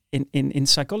in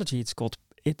psychology, it's called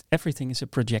everything is a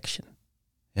projection.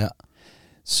 Yeah.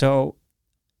 So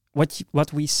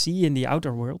what we see in the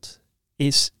outer world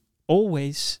is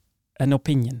always an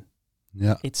opinion.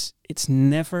 Yeah. It's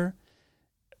never.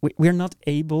 We're not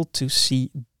able to see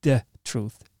the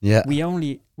truth. Yeah. We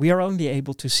are only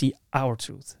able to see our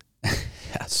truth.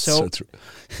 Yeah, so true.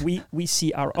 we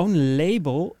see our own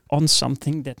label on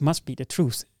something that must be the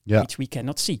truth, which we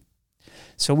cannot see.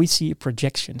 So we see a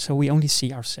projection. So we only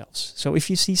see ourselves. So if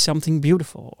you see something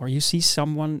beautiful or you see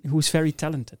someone who's very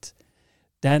talented,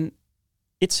 then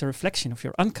it's a reflection of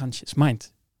your unconscious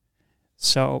mind.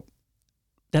 So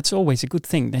that's always a good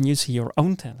thing. Then you see your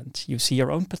own talent, you see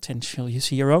your own potential, you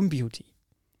see your own beauty.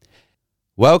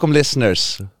 Welcome,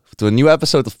 listeners, to a new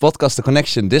episode of Podcast The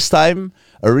Connection. This time,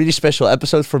 a really special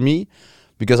episode for me,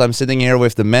 because I'm sitting here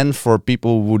with the man, for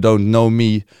people who don't know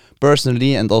me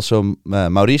personally, and also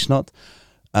Maurice not.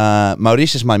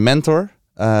 Maurice is my mentor.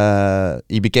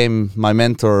 He became my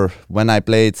mentor when I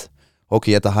played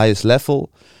hockey at the highest level.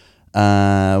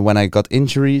 When I got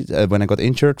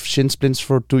injured, shin splints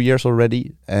for 2 years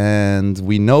already, and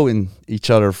we know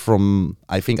each other from,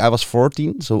 I think I was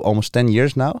 14, so almost 10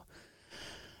 years now.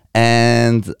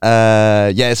 And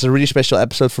it's a really special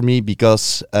episode for me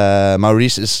because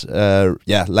Maurice is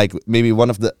like maybe one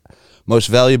of the most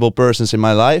valuable persons in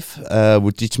my life.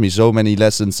 Would teach me so many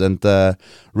lessons, and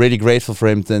really grateful for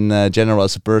him in general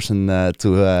as a person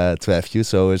to have you.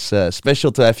 So it's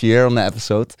special to have you here on the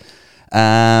episode.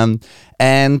 I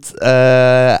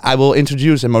will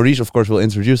introduce, and Maurice of course will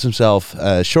introduce himself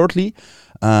shortly.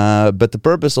 But the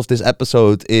purpose of this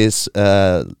episode is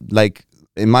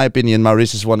in my opinion,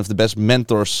 Maurice is one of the best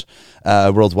mentors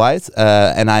worldwide.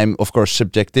 And I'm, of course,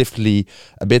 subjectively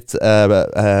a bit,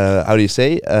 I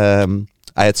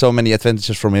had so many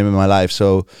advantages from him in my life.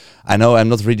 So I know I'm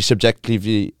not really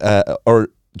subjectively or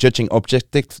judging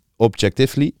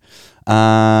objectively.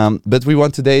 But we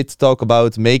want today to talk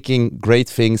about making great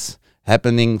things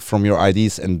happening from your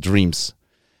ideas and dreams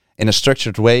in a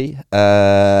structured way.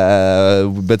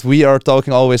 But we are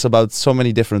talking always about so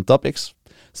many different topics.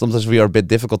 Sometimes we are a bit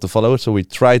difficult to follow, so we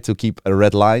try to keep a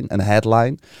red line and a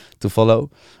headline to follow.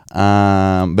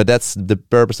 But that's the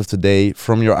purpose of today: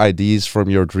 from your ideas, from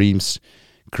your dreams,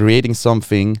 creating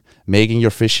something, making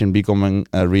your vision becoming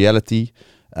a reality,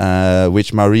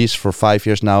 which Maurice, for 5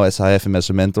 years now, as I have him as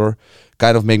a mentor,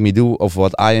 kind of make me do of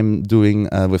what I am doing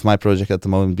with my project at the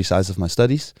moment, besides of my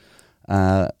studies.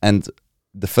 And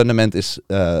the fundament is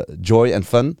joy and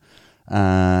fun,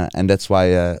 and that's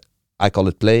why I call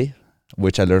it play,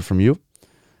 which I learned from you,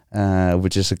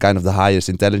 which is a kind of the highest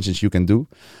intelligence you can do.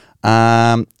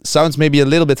 Sounds maybe a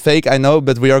little bit fake, I know,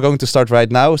 but we are going to start right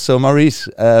now. So Maurice,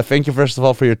 thank you first of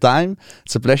all for your time.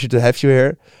 It's a pleasure to have you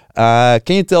here.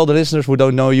 Can you tell the listeners who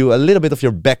don't know you a little bit of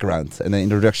your background and an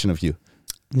introduction of you?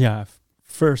 Yeah,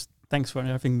 first, thanks for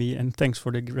having me, and thanks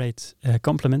for the great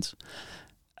compliments.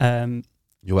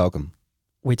 You're welcome.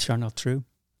 Which are not true.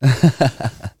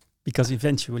 Because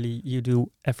eventually you do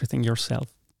everything yourself.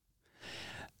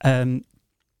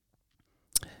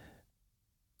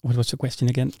 What was the question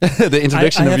again? The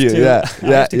introduction of you. You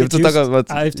have to talk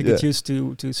about. I have to get used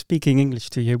to speaking English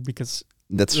to you, because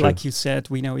that's true. Like you said,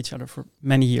 we know each other for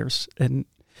many years, and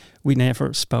we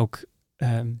never spoke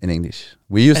in English.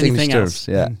 We use English terms.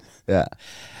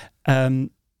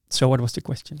 So what was the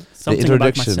question? Something the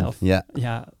introduction. About myself.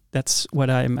 Yeah. That's what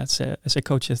I am as a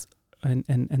coach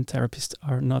and therapist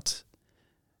are not.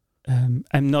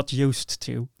 I'm not used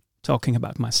to talking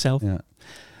about myself. Yeah.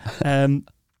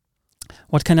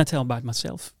 What can I tell about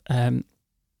myself?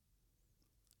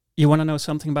 You want to know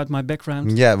something about my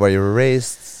background? Yeah, where you were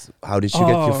raised. How did you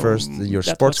get your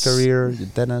sports career, your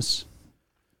tennis?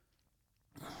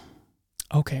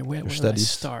 Okay, where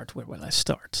will I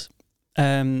start?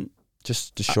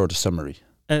 Just the short summary.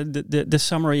 The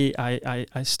summary.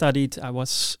 I studied. I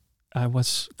was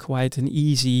quite an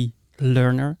easy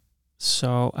learner,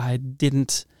 so I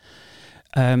didn't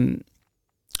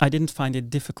find it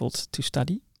difficult to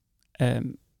study.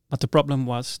 But the problem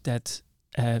was that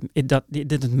it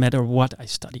didn't matter what I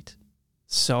studied.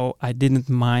 So I didn't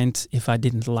mind if I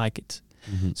didn't like it.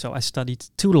 Mm-hmm. So I studied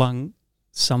too long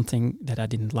something that I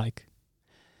didn't like.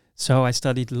 So I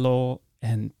studied law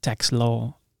and tax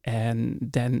law.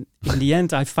 And then in the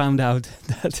end, I found out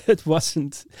that it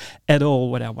wasn't at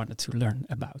all what I wanted to learn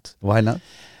about. Why not?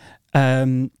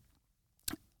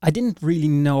 I didn't really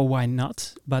know why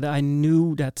not, but I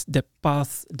knew that the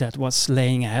path that was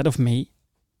laying ahead of me,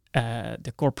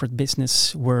 the corporate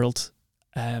business world,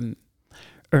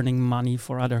 earning money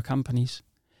for other companies,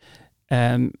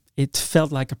 it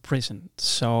felt like a prison.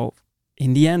 So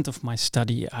in the end of my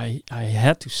study, I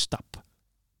had to stop.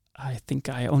 I think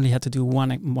I only had to do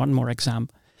one more exam,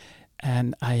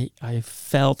 and I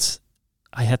felt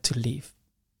I had to leave.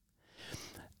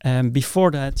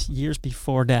 Before that, years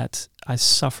before that, I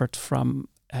suffered from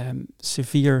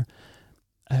severe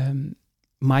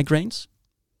migraines,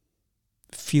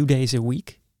 few days a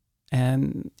week,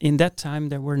 and in that time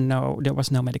there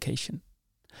was no medication.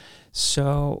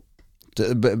 So,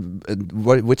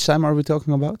 which time are we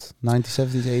talking about?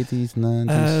 1970s, 80s,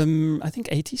 90s? I think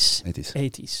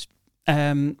 80s.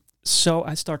 80s. So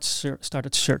I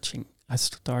started searching. I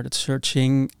started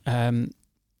searching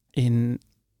in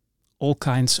all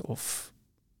kinds of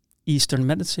Eastern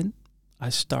medicine. I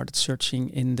started searching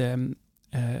in the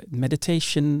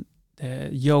meditation,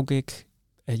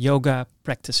 yoga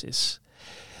practices.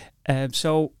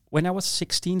 So when I was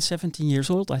 16, 17 years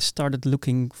old, I started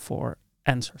looking for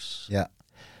answers. Yeah.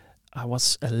 I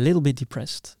was a little bit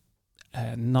depressed,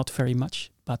 not very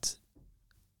much, but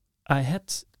I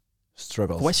had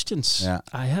struggles, questions. Yeah.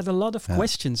 I had a lot of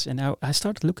questions, and I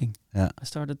started looking. Yeah. I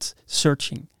started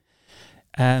searching.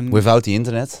 Without the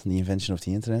internet, the invention of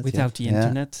the internet. Without the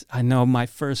internet, I know my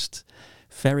first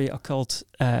very occult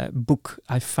book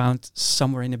I found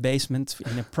somewhere in a basement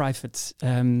in a private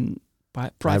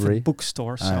private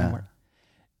bookstore somewhere,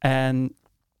 and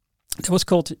it was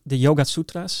called the Yoga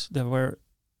Sutras. There were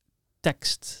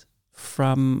texts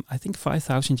from I think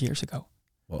 5,000 years ago.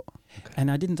 Whoa, okay.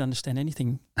 And I didn't understand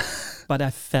anything, but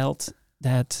I felt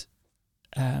that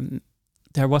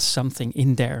there was something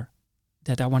in there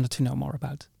that I wanted to know more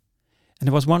about. And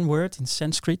there was one word in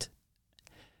Sanskrit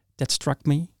that struck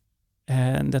me,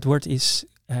 and that word is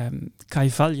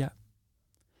kaivalya.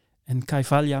 And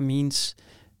kaivalya means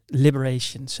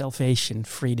liberation, salvation,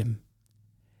 freedom.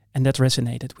 And that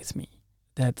resonated with me,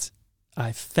 that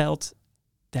I felt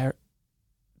there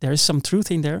is some truth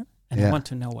in there, and I want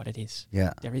to know what it is.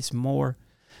 Yeah. There is more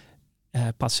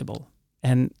possible.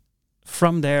 And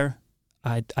from there,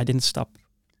 I didn't stop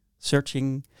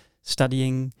searching,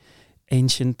 studying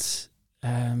ancient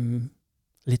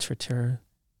literature.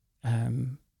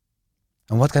 And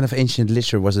what kind of ancient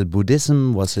literature? Was it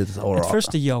Buddhism? Was it at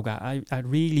first the yoga? I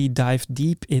really dived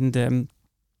deep in the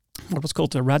what was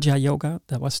called the Raja Yoga.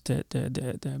 That was the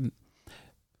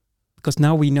because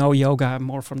now we know yoga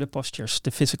more from the postures,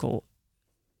 the physical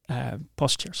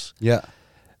postures. Yeah.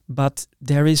 But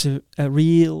there is a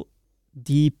real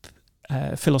deep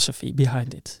philosophy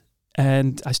behind it,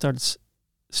 and I started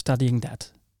studying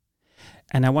that,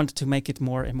 and I wanted to make it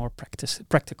more and more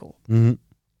practical.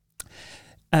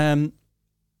 Mm-hmm.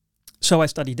 So I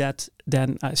studied that.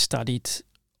 Then I studied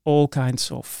all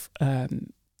kinds of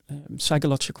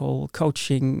psychological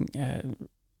coaching,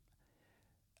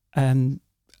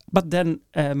 but then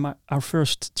our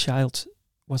first child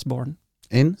was born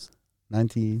in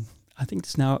 90. I think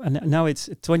it's now it's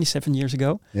 27 years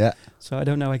ago. Yeah. So I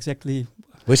don't know exactly.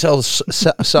 Which all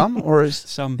some or is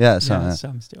some? Yeah, some. Yeah.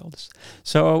 Some the oldest.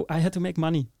 So I had to make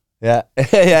money. Yeah.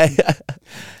 Yeah.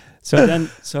 So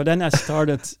then I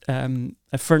started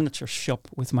a furniture shop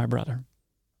with my brother,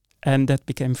 and that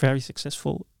became very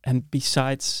successful. And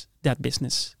besides that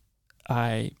business,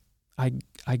 I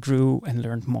grew and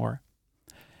learned more.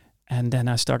 And then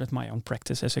I started my own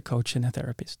practice as a coach and a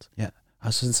therapist. Yeah.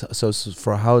 So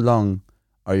for how long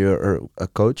are you a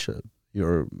coach?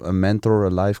 You're a mentor, a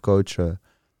life coach, a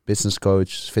business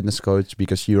coach, fitness coach,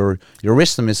 because your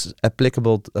wisdom is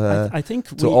applicable I think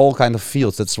to all kind of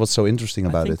fields. That's what's so interesting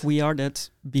about it. I think we are that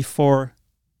before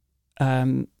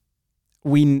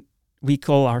we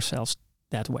call ourselves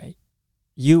that way.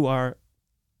 You are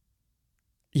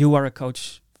a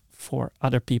coach for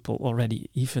other people already,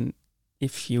 even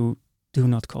if you do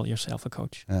not call yourself a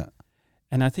coach. Yeah.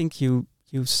 And I think you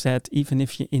said, even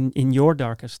if you in your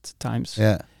darkest times,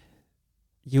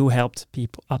 you helped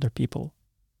other people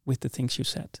with the things you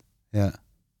said. Yeah.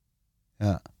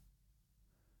 Yeah.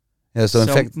 Yeah. So in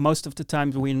fact, most of the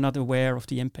time we're not aware of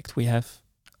the impact we have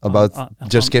about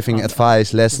just giving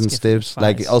advice, lessons, tips.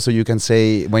 Like also you can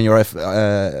say when you're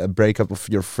a breakup of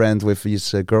your friend with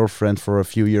his girlfriend for a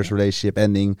few years relationship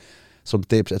ending, some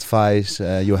tips, advice,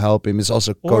 you help him. It's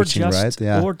also coaching, right?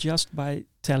 Yeah. Or just by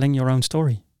telling your own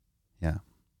story. Yeah.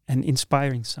 And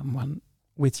inspiring someone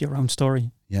with your own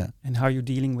story. Yeah. And how you're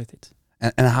dealing with it.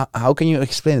 And how can you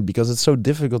explain it? Because it's so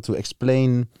difficult to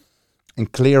explain in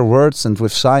clear words and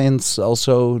with science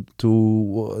also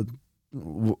to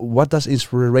what does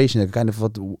inspiration, kind of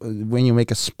what, when you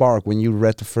make a spark, when you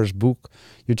read the first book,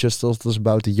 you just told us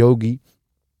about the yogi,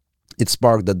 it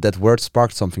sparked, that word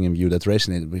sparked something in you that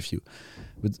resonated with you.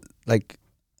 But like,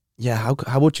 yeah,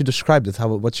 how would you describe that?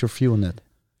 What's your view on that?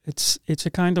 It's a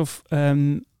kind of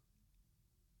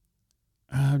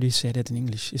how do you say that in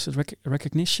English? Is it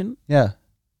recognition? Yeah,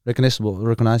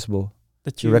 recognizable.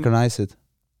 That You recognize it.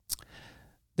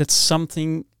 That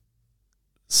something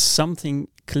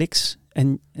clicks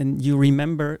and you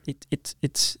remember it.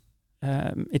 It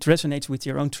resonates with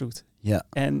your own truth. Yeah.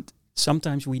 And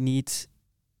sometimes we need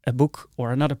a book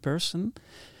or another person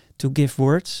to give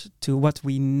words to what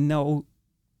we know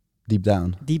deep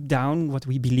down, what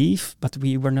we believe, but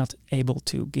we were not able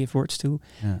to give words to.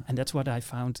 Yeah. And that's what I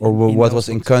found. Or what was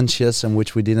unconscious and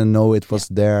which we didn't know it was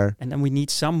there. And then we need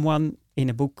someone in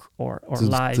a book or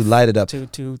live to light it up,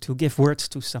 to give words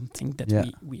to something that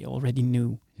we already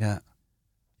knew. Yeah.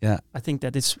 Yeah. I think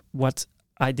that is what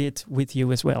I did with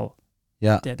you as well.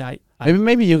 Yeah. That I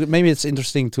maybe it's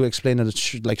interesting to explain it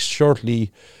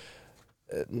shortly.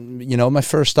 My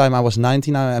first time I was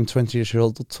 19. I'm 20 years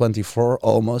old, 24,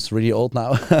 almost really old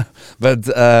now, but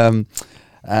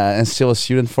and still a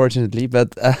student, fortunately.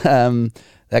 But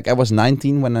I was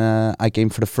 19 when I came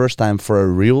for the first time for a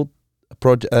real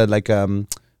project, a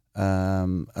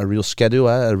real schedule,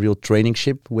 a real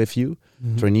traineeship with you,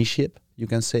 traineeship, you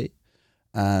can say.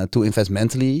 To invest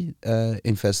mentally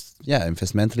in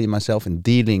myself and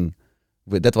dealing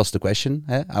with that was the question.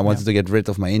 I wanted to get rid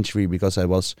of my injury because I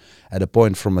was at a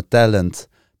point from a talent,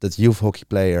 that youth hockey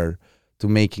player, to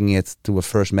making it to a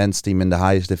first men's team in the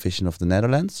highest division of the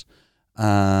Netherlands,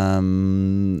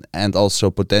 and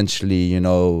also potentially,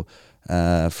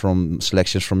 from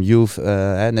selections from youth,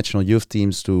 national youth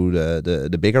teams to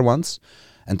the bigger ones.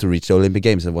 And to reach the Olympic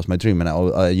Games, that was my dream. And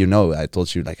I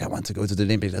told you, I want to go to the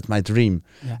Olympics. That's my dream.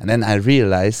 Yeah. And then I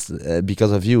realized,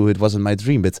 because of you, it wasn't my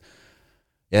dream. But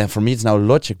yeah, for me, it's now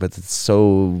logic. But it's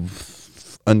so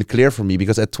unclear for me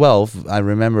because at 12, I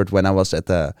remembered when I was at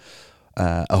a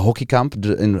hockey camp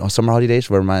in summer holidays,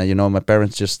 where my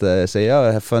parents just say,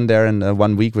 "Oh, have fun there," and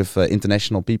 1 week with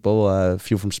international people, a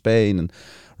few from Spain, and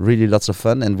really lots of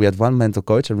fun. And we had one mental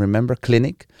coach. I remember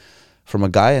clinic. From a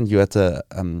guy, and you had a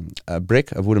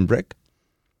wooden brick,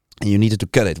 and you needed to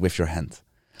cut it with your hand.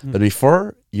 But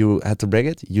before you had to break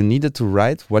it, you needed to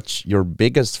write what your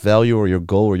biggest value or your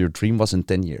goal or your dream was in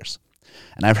 10 years.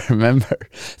 And I remember,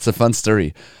 it's a fun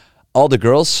story. All the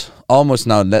girls, almost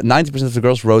now 90% of the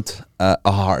girls wrote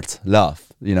a heart,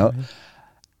 love,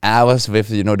 I was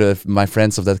with, my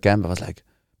friends of that camp. I was like,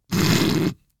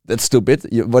 that's stupid.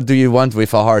 What do you want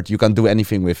with a heart? You can't do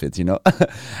anything with it,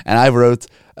 And I wrote,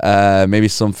 maybe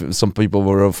some people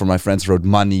wrote, for my friends, wrote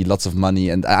money, lots of money.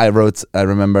 And I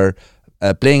remember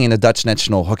playing in a Dutch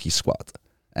national hockey squad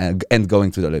and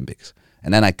going to the Olympics.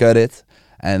 And then I cut it.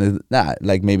 And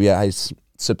maybe I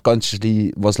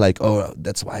subconsciously was like, oh,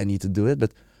 that's why I need to do it.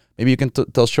 But maybe you can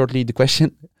tell shortly the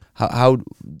question. How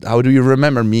do you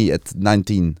remember me at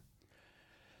 19?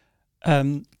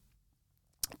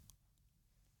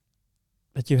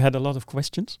 But you had a lot of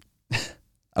questions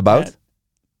about.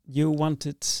 You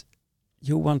wanted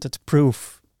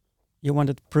proof. You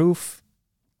wanted proof.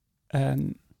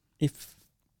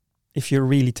 If you're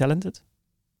really talented,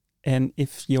 and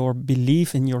if your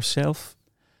belief in yourself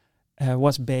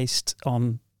was based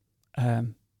on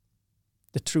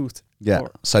the truth. Yeah,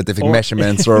 scientific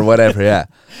measurements or whatever. Yeah,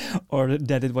 or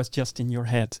that it was just in your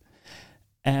head.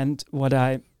 And what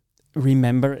I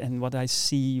remember and what I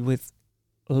see with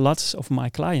lots of my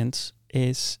clients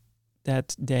is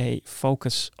that they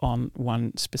focus on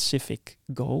one specific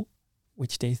goal,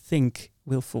 which they think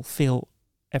will fulfill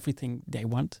everything they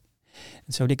want.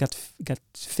 And so they got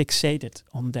fixated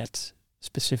on that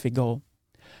specific goal.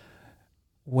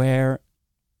 Where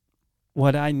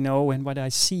what I know and what I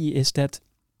see is that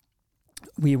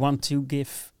we want to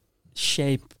give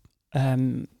shape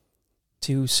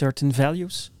to certain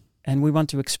values, and we want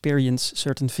to experience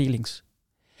certain feelings.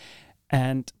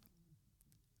 And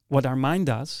what our mind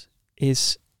does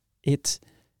is it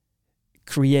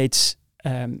creates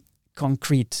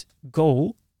concrete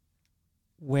goal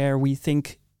where we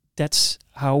think that's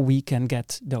how we can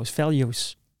get those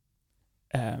values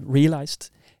realized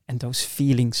and those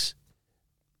feelings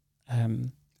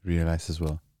realized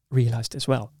as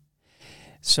well.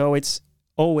 So it's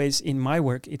always in my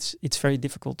work, it's very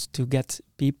difficult to get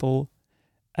people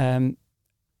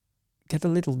get a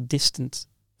little distant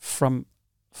from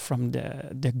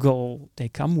the goal they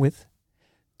come with,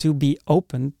 to be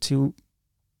open to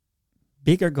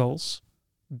bigger goals,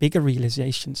 bigger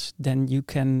realizations than you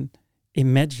can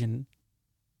imagine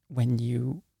when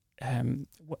you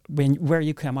where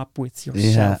you come up with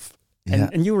yourself. Yeah.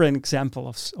 And you were an example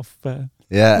of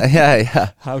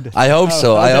How I hope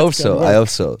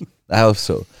so.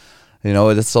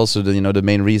 That's also the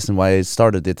main reason why I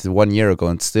started it 1 year ago,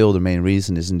 and still the main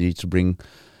reason is indeed to bring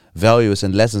values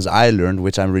and lessons I learned,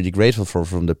 which I'm really grateful for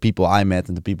from the people I met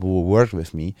and the people who worked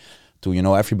with me, to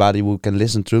everybody who can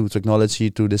listen through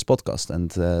technology to this podcast.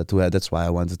 And that's why I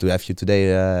wanted to have you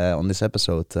today on this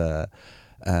episode.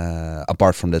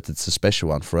 Apart from that, it's a special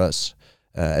one for us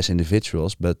as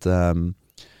individuals, but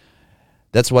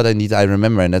that's what I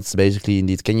remember, and that's basically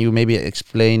indeed. Can you maybe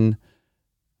explain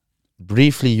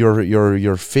briefly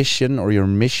your vision or your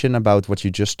mission about what you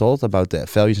just told about the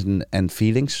values and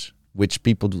feelings, which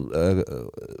people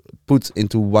put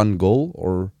into one goal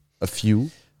or a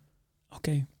few?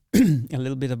 Okay, a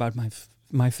little bit about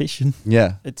my vision.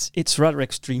 Yeah, it's rather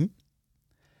extreme,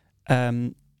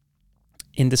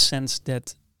 in the sense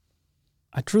that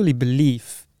I truly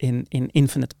believe in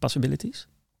infinite possibilities,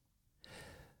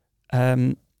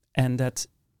 and that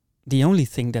the only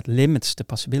thing that limits the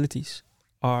possibilities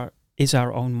is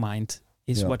our own mind,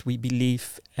 is what we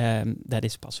believe that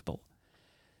is possible.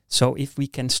 So if we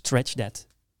can stretch that,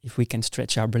 if we can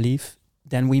stretch our belief,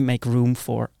 then we make room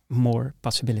for more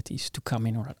possibilities to come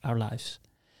in our lives.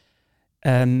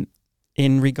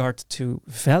 In regard to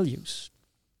values,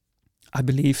 I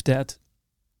believe that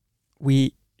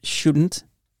we shouldn't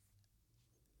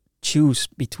choose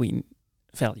between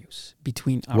values,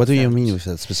 between our What do you values. mean with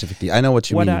that specifically? I know what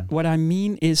you mean. What I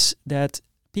mean is that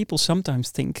people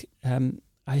sometimes think,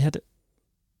 I had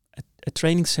a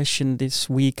training session this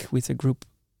week with a group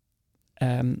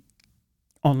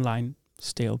online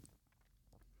still.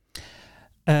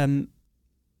 And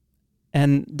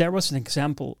there was an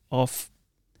example of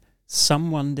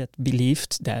someone that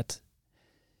believed that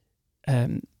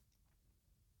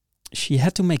she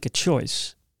had to make a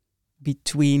choice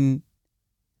between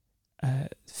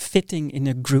fitting in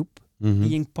a group,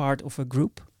 being part of a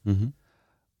group,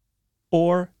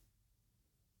 or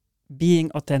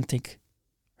being authentic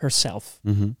herself.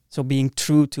 So being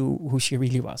true to who she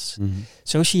really was.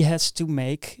 So she has to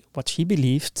make what she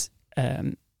believed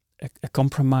a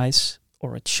compromise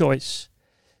or a choice.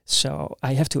 So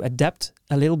I have to adapt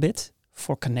a little bit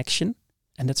for connection,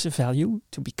 and that's a value,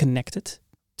 to be connected,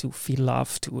 to feel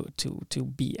love, to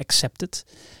be accepted.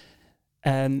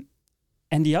 And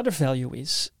the other value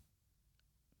is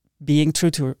being true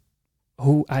to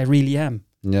who I really am.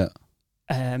 Yeah.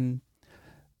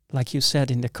 Like you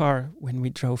said in the car when we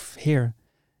drove here,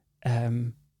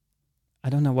 I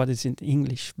don't know what is in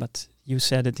English, but you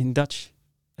said it in Dutch.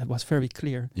 It was very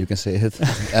clear. You can say it.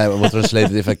 I will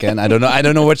translate it if I can. I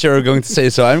don't know what you're going to say,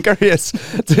 so I'm curious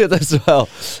to it as well.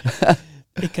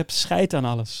 Ik heb scheid aan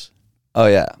alles. Oh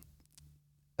yeah.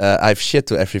 I've shit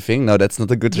to everything. No, that's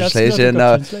not a good That's translation. not a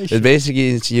No, good translation. it basically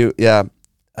is you. Yeah.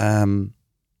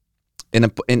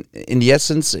 In the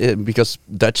essence, because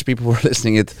Dutch people who are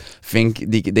listening it think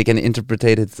they can interpret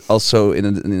it also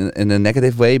in a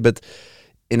negative way, but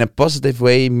in a positive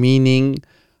way, meaning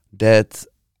that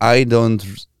I don't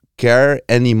care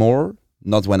anymore.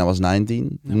 Not when I was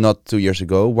 19, not 2 years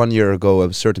ago. 1 year ago,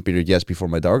 a certain period, yes, before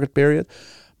my darker period.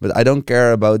 But I don't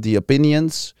care about the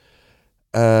opinions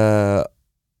or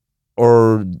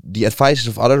the advices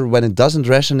of others when it doesn't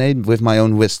resonate with my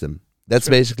own wisdom. That's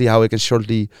basically how I can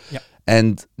shortly... Yeah.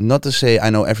 And not to say I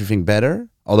know everything better,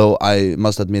 although I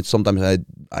must admit sometimes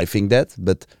I think that.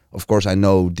 But of course I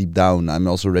know deep down, I'm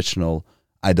also rational.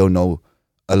 I don't know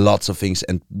a lots of things,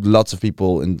 and lots of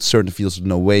people in certain fields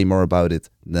know way more about it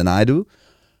than I do.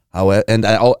 However, and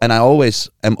I always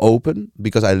am open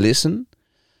because I listen.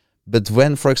 But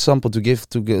when, for example,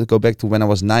 to go back to when I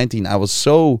was 19, I was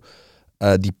so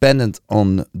dependent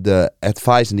on the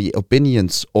advice and the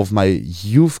opinions of my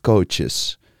youth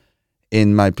coaches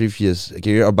in my previous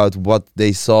career about what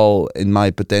they saw in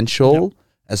my potential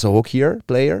as a hockeyer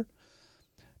player,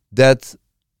 that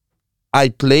I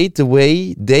played the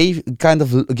way they kind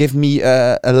of give me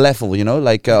a level,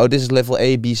 like, oh, this is level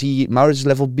A, B, C, Maurice is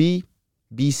level B,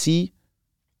 B, C,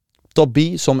 top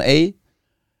B, some A.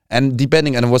 And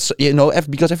depending, and it was,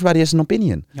 because everybody has an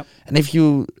opinion. Yep. And if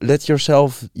you let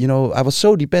yourself, I was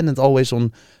so dependent always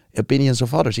on opinions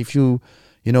of others. If you,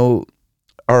 your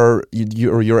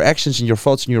actions and your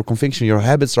thoughts and your conviction, your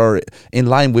habits are in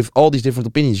line with all these different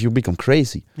opinions, you become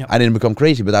crazy. Yep. I didn't become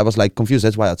crazy, but I was like confused.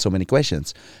 That's why I had so many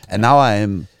questions. And now I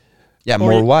am,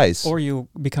 more wise. Or you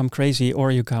become crazy, or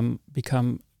you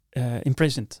become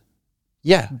imprisoned.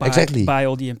 Yeah, exactly. By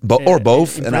all the or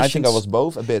both, and I think I impressions. was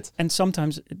both a bit. And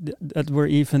sometimes that were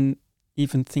even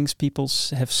things people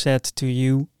have said to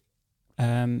you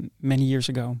many years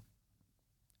ago,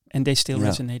 and they still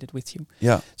resonated with you.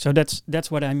 Yeah. So that's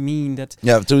what I mean. That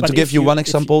To give you one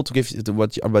example, to give you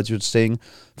what you're saying,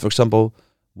 for example,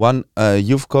 one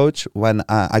youth coach, when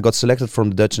I got selected from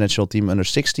the Dutch national team under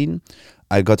 16,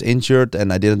 I got injured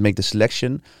and I didn't make the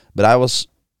selection, but I was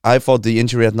I thought the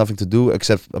injury had nothing to do,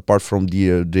 except apart from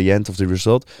the end of the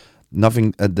result.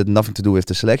 Nothing did nothing to do with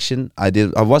the selection. I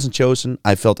wasn't chosen.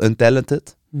 I felt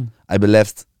untalented. I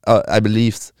believed.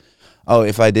 Oh,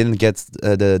 if I didn't get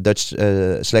the Dutch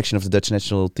selection of the Dutch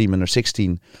national team under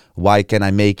 16, why can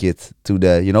I make it to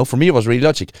the? For me it was really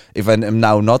logic. If I am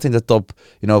now not in the top,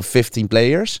 15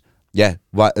 players,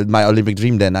 my Olympic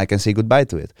dream, then I can say goodbye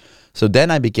to it. So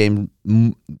then I became.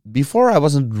 Before I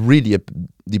wasn't really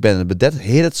dependent, but that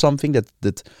hit something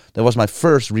that was my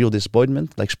first real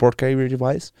disappointment, like sport career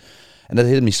wise, and that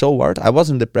hit me so hard. I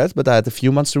wasn't depressed, but I had a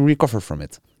few months to recover from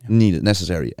it.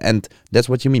 Necessary, and that's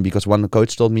what you mean, because one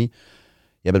coach told me,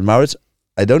 yeah, but Maurice,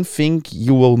 I don't think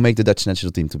you will make the Dutch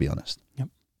national team, to be honest. Yep.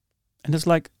 And it's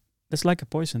like a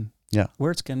poison. Yeah.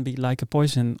 Words can be like a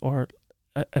poison or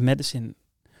a medicine.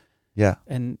 Yeah.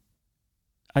 And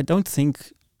I don't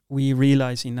think we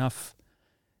realize enough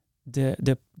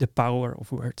the power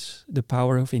of words, the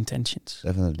power of intentions.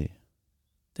 Definitely.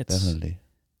 Definitely.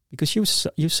 Because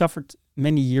you suffered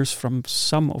many years from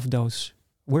some of those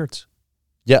words.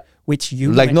 Yeah, which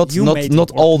you like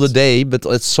not all the day, but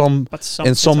at some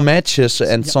matches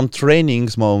and some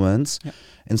trainings moments,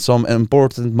 and some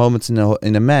important moments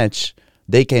in a match,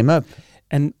 they came up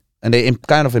and they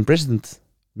kind of imprisoned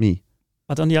me.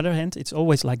 But on the other hand, it's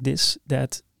always like this,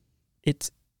 that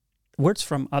words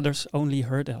from others only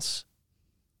hurt us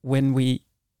when we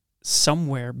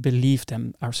somewhere believe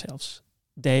them ourselves.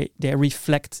 They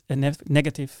reflect a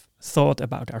negative thought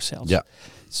about ourselves. Yeah.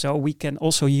 So we can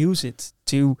also use it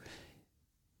to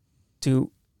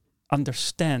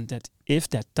understand that if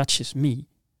that touches me,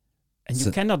 and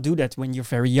you cannot do that when you're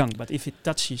very young, but if it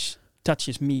touches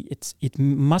me, it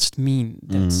must mean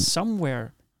that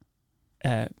somewhere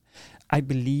I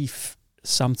believe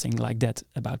something like that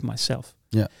about myself.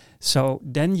 Yeah. So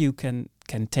then you can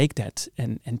take that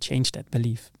and change that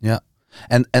belief. Yeah.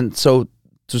 And so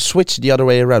to switch the other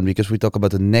way around, because we talk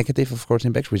about the negative, of course,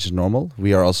 impacts, which is normal.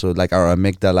 We are also like our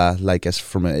amygdala, like as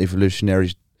from an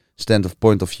evolutionary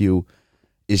point of view,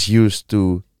 is used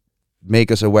to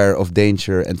make us aware of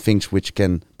danger and things which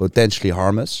can potentially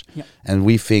harm us. Yeah. And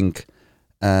we think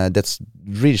that's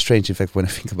really strange, in fact, when I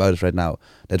think about it right now,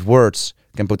 that words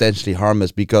can potentially harm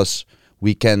us because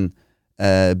we can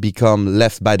become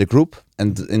left by the group.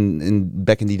 And in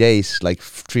back in the days, like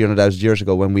 300,000 years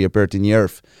ago, when we appeared in the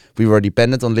earth, we were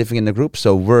dependent on living in a group.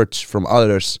 So words from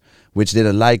others which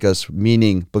didn't like us,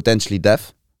 meaning potentially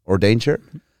death or danger.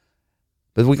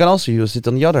 But we can also use it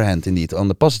on the other hand, indeed, on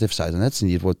the positive side. And that's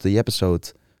indeed what the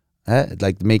episode,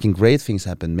 like making great things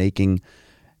happen, making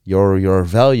your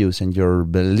values and your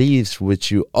beliefs, which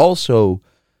you also,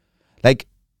 like,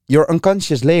 your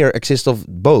unconscious layer exists of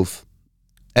both,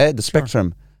 the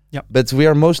spectrum. Yep. But we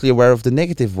are mostly aware of the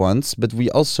negative ones, but we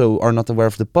also are not aware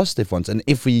of the positive ones. And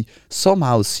if we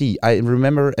somehow see, I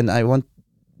remember, and I want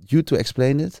you to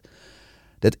explain it,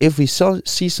 that if we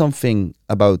see something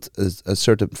about a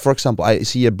certain, for example, I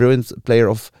see a brilliant player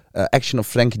of action of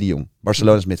Frenkie de Jong,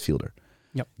 Barcelona's midfielder.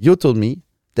 Yep. You told me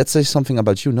that says something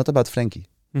about you, not about Frenkie.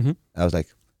 Mm-hmm. I was like,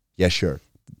 yeah, sure.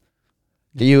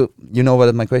 Can you know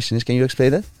what my question is? Can you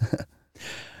explain it?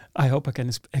 I hope I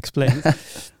can explain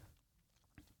it.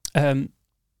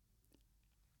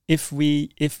 If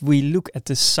we look at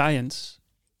the science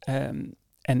and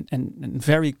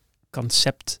very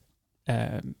conceptual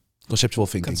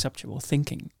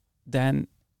thinking, then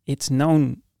it's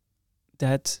known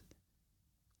that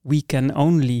we can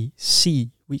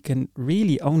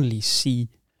really only see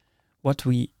what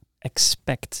we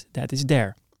expect that is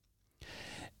there.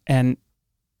 And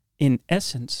in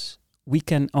essence, we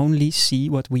can only see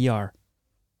what we are.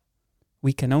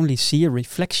 We can only see a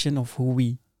reflection of who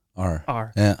we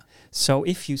are. Yeah. So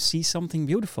if you see something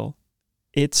beautiful,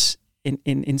 it's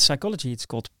in psychology it's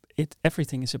called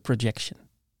everything is a projection.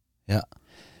 Yeah.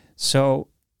 So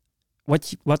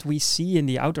what we see in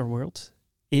the outer world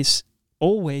is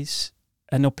always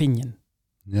an opinion.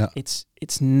 Yeah.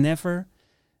 It's never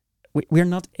we're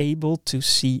not able to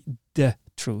see the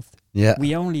truth. Yeah.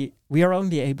 We are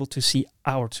only able to see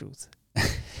our truth.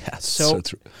 That's so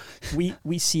true.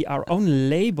 we see our own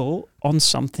label on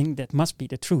something that must be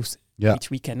the truth, which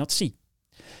we cannot see.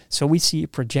 So we see a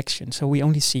projection. So we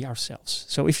only see ourselves.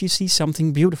 So if you see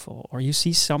something beautiful or you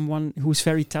see someone who's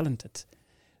very talented,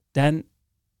 then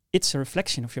it's a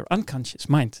reflection of your unconscious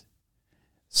mind.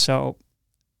 So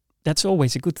that's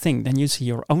always a good thing. Then you see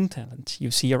your own talent,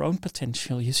 you see your own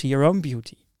potential, you see your own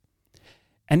beauty.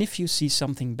 And if you see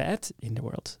something bad in the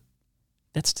world,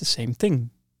 that's the same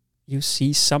thing. You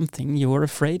see something you are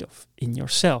afraid of in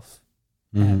yourself.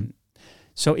 Mm-hmm.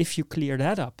 So if you clear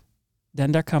that up,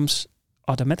 then there comes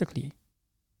automatically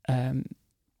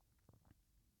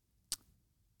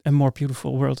a more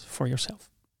beautiful world for yourself.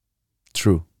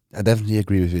 True. I definitely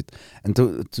agree with it. And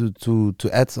to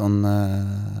add on,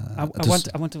 I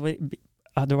want to wait.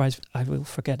 Otherwise, I will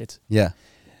forget it. Yeah.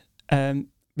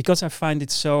 Because I find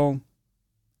it so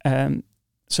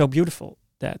beautiful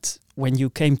that when you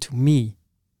came to me,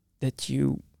 that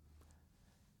you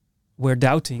were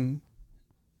doubting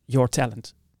your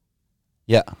talent.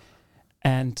 Yeah.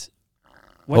 And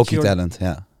Hockey talent.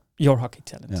 Yeah. Your hockey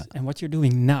talent. Yeah. And what you're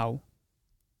doing now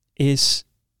is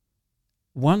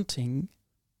wanting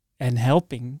and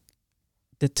helping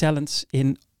the talents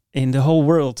in the whole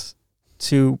world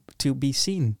to be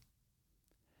seen.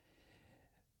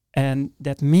 And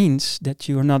that means that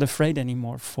you're not afraid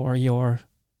anymore for your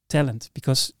talent,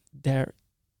 because there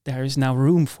is now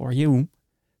room for you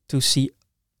to see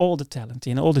all the talent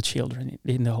in all the children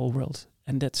in the whole world.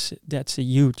 And that's a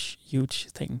huge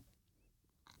thing.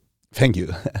 Thank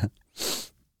you.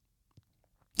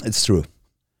 It's true.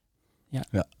 Yeah.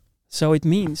 So it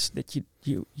means that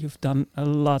you've done a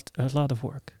lot of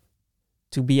work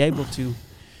to be able to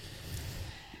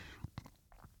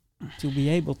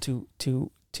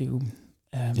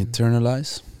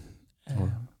internalize.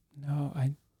 No,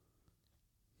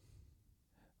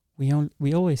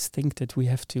 we always think that we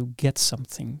have to get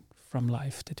something from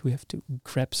life, that we have to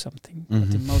grab something.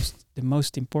 But the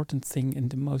most important thing and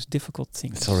the most difficult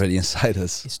thing it's already inside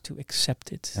us, is to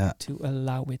accept it, to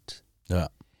allow it. Yeah.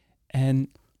 And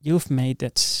you've made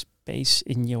that space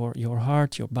in your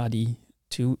heart, your body,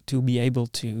 to be able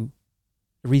to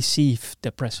receive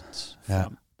the presence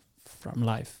from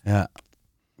life. Yeah,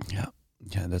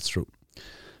 that's true.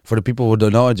 For the people who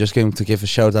don't know, I just came to give a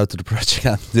shout out to the project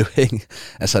I'm doing,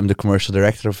 as I'm the commercial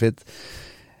director of it.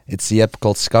 It's the app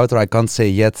called Scouter. I can't say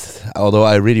yet, although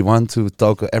I really want to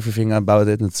talk everything about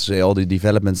it and say all the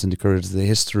developments and the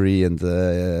history and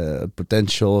the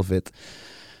potential of it.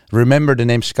 Remember the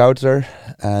name Scouter.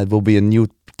 It will be a new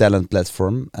talent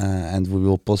platform, and we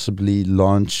will possibly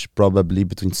launch probably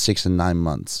between 6 and 9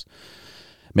 months.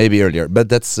 Maybe earlier, but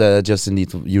that's just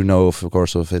indeed, of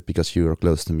course, of it because you are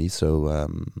close to me. So,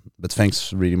 but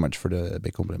thanks really much for the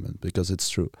big compliment, because it's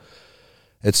true.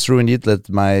 It's true indeed that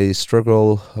my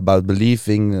struggle about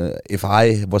believing if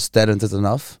I was talented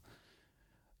enough,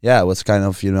 was kind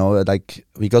of,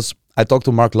 because I talked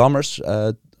to Mark Lammers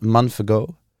a month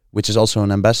ago, which is also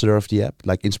an ambassador of the app,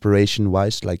 like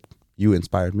inspiration-wise, like you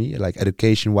inspired me, like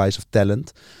education-wise of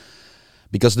talent.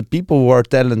 Because the people who are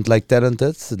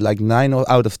talented, like 9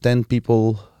 out of 10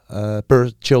 people per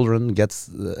children get,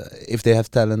 if they have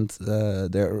talent,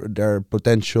 their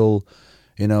potential,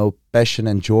 passion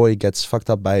and joy gets fucked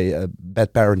up by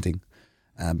bad parenting,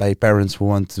 by parents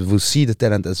who see the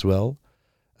talent as well.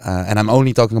 And I'm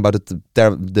only talking about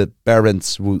the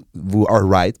parents who are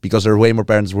right, because there are way more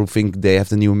parents who think they have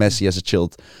the new Messi as a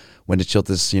child, when the child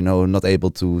is, not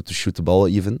able to shoot the ball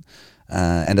even.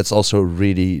 And that's also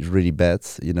really, really bad,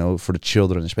 for the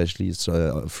children especially. It's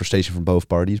frustration from both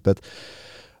parties. But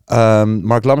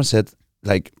Mark Lammers said,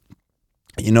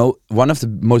 one of the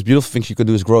most beautiful things you can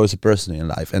do is grow as a person in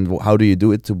life. And how do you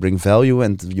do it? To bring value.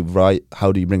 And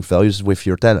how do you bring values with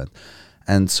your talent?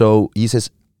 And so he says,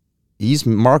 he's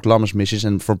Mark Lammers' mission.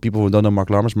 And for people who don't know Mark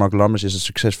Lammers is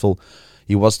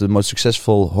he was the most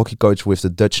successful hockey coach with the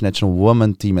Dutch national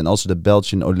women team and also the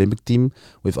Belgian Olympic team,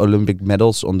 with Olympic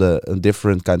medals on the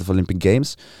different kind of Olympic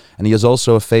games. And he is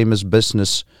also a famous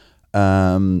business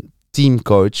team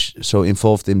coach, so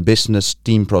involved in business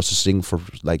team processing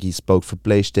he spoke for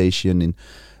PlayStation in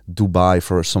Dubai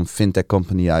for some fintech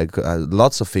company,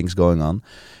 lots of things going on.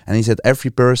 And he said every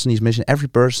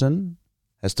person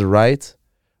has the right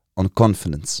on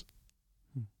confidence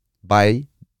by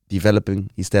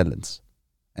developing his talents.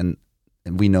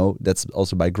 And we know that's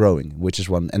also by growing, which is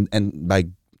one. And by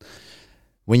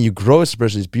when you grow as a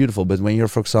person, it's beautiful. But when you're,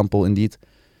 for example, indeed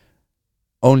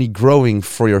only growing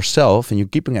for yourself and you're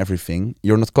keeping everything,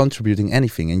 you're not contributing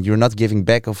anything, and you're not giving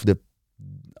back of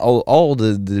all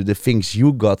the things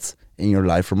you got in your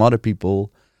life from other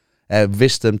people,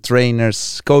 wisdom,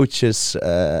 trainers, coaches,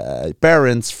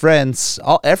 parents, friends,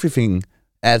 everything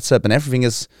adds up, and everything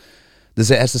has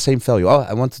the same value.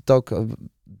 I want to talk.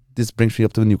 This brings me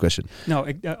up to a new question. No,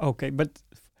 okay, but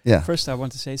first I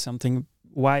want to say something.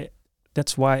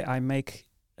 That's why I make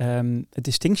a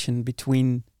distinction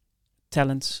between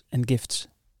talents and gifts.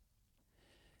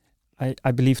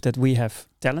 I believe that we have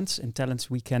talents, and talents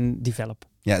we can develop.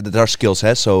 Yeah, there are skills,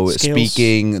 so skills,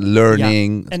 speaking,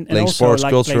 learning, and playing also sports,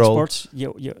 cultural, playing sports,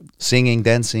 singing,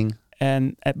 dancing.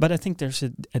 And but I think there's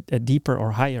a deeper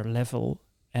or higher level,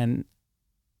 and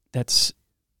that's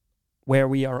where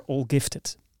we are all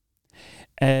gifted.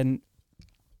 And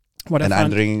what And I I'm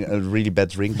found, drinking a really bad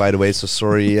drink, by the way, so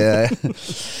sorry.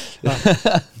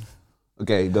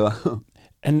 Okay, go on.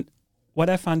 and what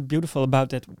I found beautiful about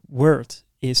that word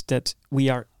is that we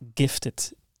are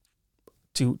gifted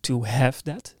to have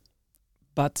that,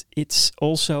 but it's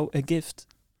also a gift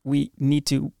we need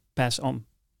to pass on.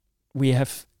 We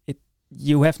have it.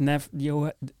 You have never.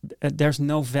 There's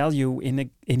no value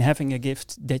in having a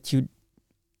gift that you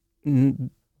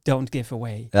don't give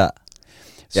away. Yeah.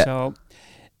 Yeah. So,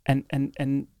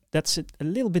 and that's a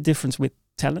little bit different with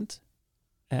talent.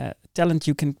 Talent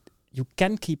you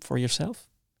can keep for yourself,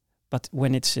 but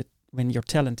when your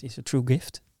talent is a true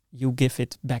gift, you give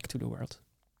it back to the world.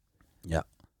 Yeah.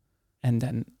 And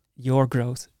then your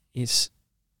growth is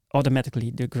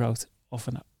automatically the growth of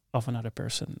another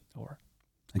person. Or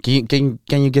Can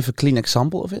you give a clean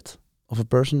example of it, of a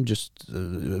person, just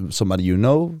somebody you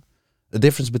know, a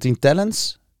difference between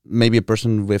talents, maybe a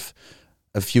person with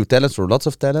a few talents or lots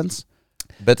of talents,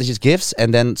 but his gifts,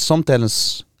 and then some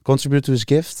talents contribute to his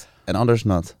gift and others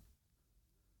not.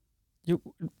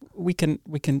 We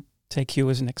can take you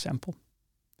as an example.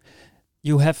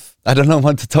 You have, I don't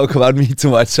want to talk about me too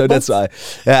much, so that's why.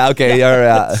 Yeah, okay,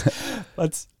 yeah.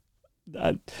 But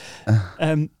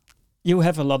you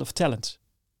have a lot of talent.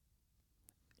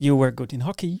 You were good in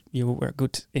hockey. You were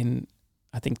good in,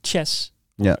 I think, chess.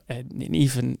 Yeah, and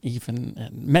even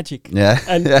magic. Yeah,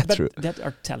 but true. That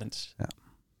are talents. Yeah.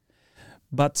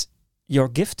 But you're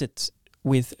gifted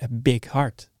with a big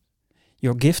heart.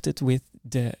 You're gifted with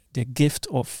the gift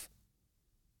of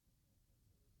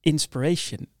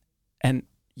inspiration, and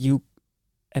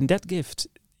that gift,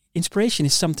 inspiration,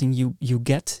 is something you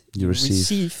get, you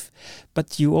receive,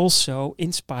 but you also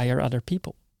inspire other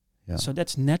people. Yeah. So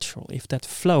that's natural. If that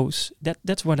flows,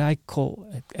 that's what I call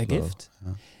a gift.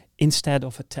 Yeah. Instead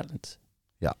of a talent.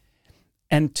 Yeah.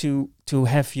 And to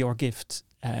have your gift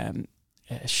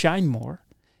shine more,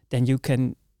 then you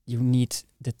need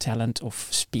the talent of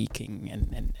speaking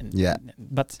and yeah.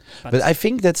 But I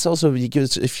think that's also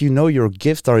because if you know your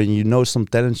gift or you know some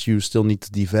talents you still need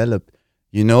to develop,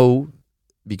 you know,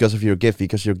 because of your gift,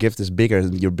 because your gift is bigger.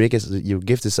 Your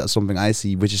gift is something I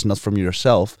see which is not from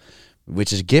yourself,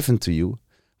 which is given to you,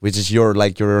 which is you're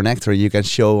an actor. You can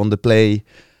show on the play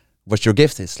what your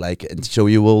gift is like, and so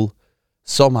you will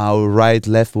somehow right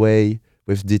left way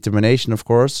with determination, of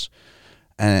course,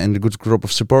 and a good group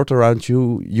of support around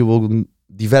you. You will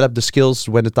develop the skills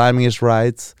when the timing is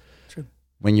right. True.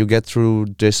 When you get through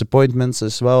disappointments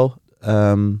as well,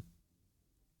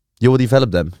 you will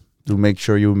develop them to make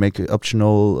sure you make it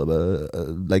optional,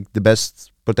 like the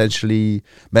best potentially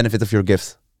benefit of your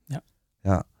gift.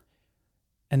 Yeah.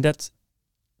 And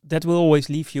that will always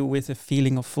leave you with a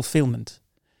feeling of fulfillment.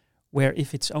 Where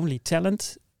if it's only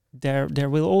talent, there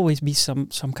will always be some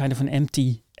kind of an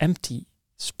empty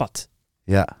spot.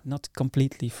 Yeah. Not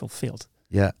completely fulfilled.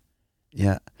 Yeah.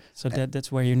 Yeah. So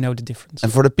that's where you know the difference.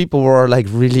 And for the people who are like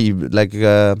really like,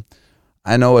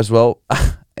 I know as well,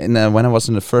 and when I was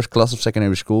in the first class of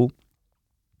secondary school,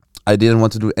 I didn't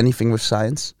want to do anything with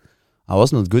science. I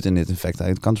was not good in it. In fact,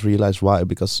 I can't realize why,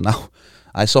 because now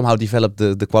I somehow developed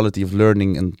the quality of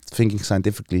learning and thinking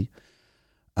scientifically.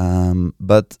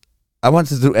 But I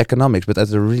wanted to do economics, but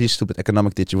as a really stupid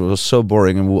economic teacher who was so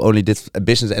boring and who only did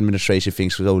business administration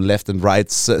things, so left and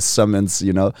right summons,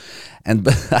 you know. And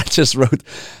I just wrote,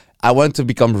 I want to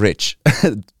become rich.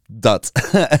 Dot.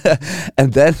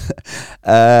 And then,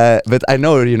 but I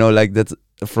know, you know, like that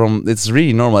it's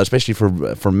really normal, especially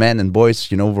for men and boys,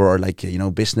 you know, who are like, you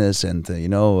know, business and, you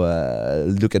know,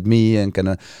 look at me and kind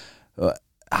of,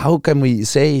 how can we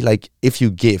say, like, if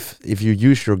you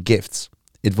use your gifts,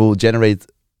 it will generate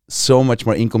so much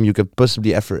more income you could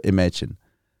possibly ever imagine.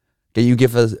 Can you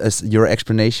give us your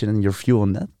explanation and your view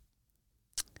on that?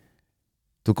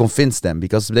 To convince them,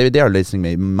 because they are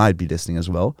listening, might be listening as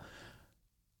well.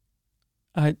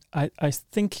 I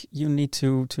think you need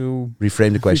to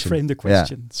reframe the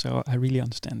question. Yeah. So I really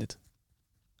understand it.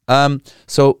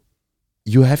 So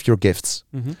you have your gifts,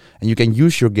 Mm-hmm. and you can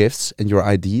use your gifts and your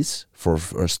ideas for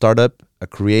a startup, a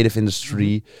creative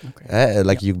industry, Okay.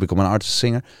 like you become an artist,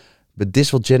 singer. But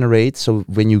this will generate. So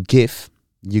when you give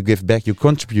back, you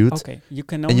contribute. Okay, you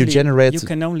can only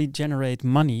generate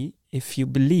money if you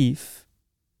believe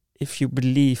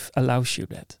allows you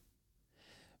that.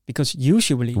 Because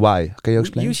usually, why? Can you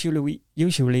explain?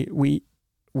 Usually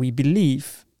we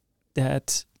believe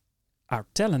that our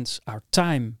talents, our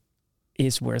time,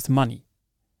 is worth money.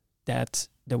 That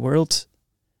the world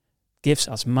gives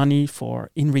us money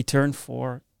in return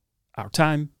for our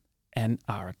time and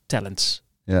our talents.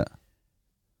 Yeah.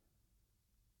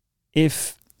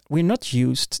 If we're not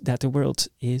used that the world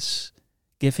is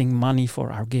giving money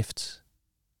for our gifts,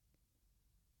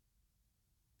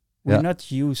 We're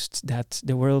not used that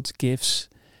the world gives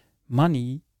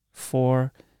money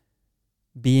for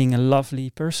being a lovely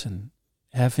person,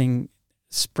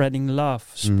 spreading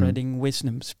love, spreading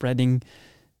wisdom, spreading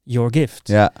your gift.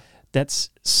 Yeah. That's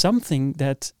something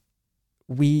that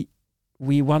we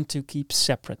want to keep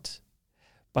separate.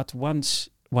 But once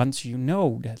you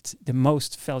know that the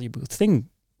most valuable thing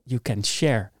you can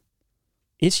share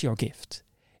is your gift,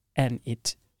 and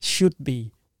it should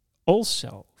be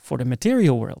also for the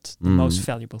material world the most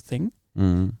valuable thing,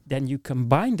 then you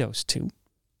combine those two,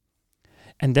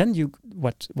 and then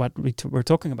what we're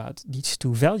talking about, these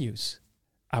two values.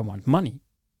 I want money,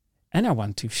 and I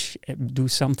want to do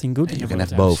something good. And in you the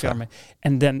can world. have both.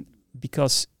 And then,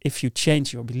 because if you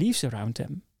change your beliefs around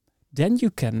them, then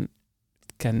you can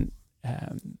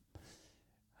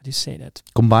how do you say that?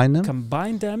 Combine them?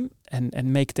 Combine them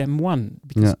and make them one,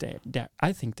 because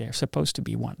I think they're supposed to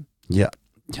be one. Yeah.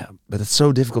 Yeah, but it's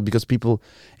so difficult because people,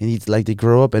 indeed, like they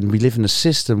grow up and we live in a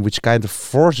system which kind of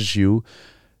forces you,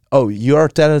 oh, you are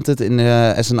talented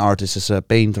as an artist, as a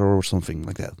painter or something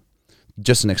like that.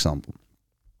 Just an example.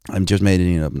 I'm just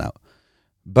making it up now.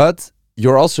 But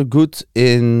you're also good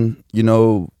in,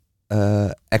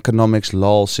 economics,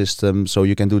 law system, so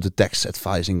you can do the tax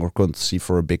advising or consultancy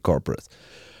for a big corporate.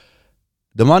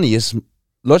 The money is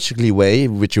logically way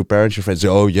with your parents, your friends say,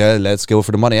 oh yeah, let's go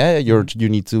for the money. You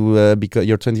need to because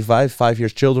you're 25, 5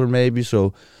 years children maybe,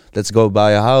 so let's go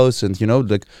buy a house and do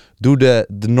the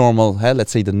normal,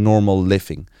 let's say the normal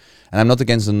living. And I'm not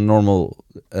against the normal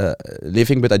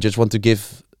living, but I just want to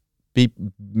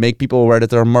make people aware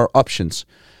that there are more options,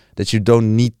 that you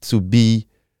don't need to be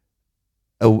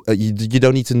you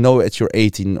don't need to know at you're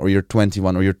 18 or you're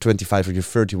 21 or you're 25 or you're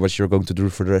 30 what you're going to do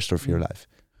for the rest of your life.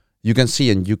 You can see,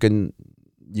 and you can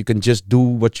just do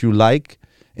what you like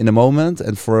in a moment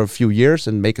and for a few years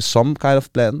and make some kind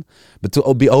of plan, but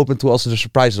to be open to also the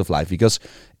surprises of life. Because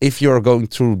if you're going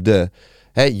through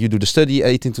you do the study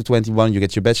 18 to 21, you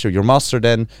get your bachelor, your master,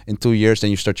 then in 2 years,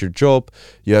 then you start your job,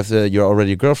 you're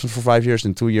already a girlfriend for 5 years,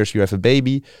 in 2 years you have a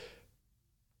baby,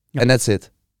 and that's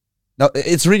it. Now,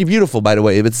 it's really beautiful, by the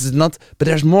way, but it's not, but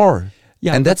there's more.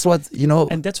 Yeah, and that's what,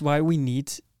 And that's why we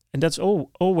need, and that's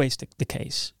always the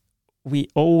case. We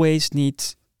always need,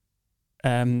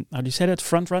 how do you say that?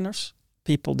 Front runners,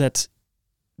 people that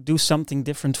do something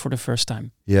different for the first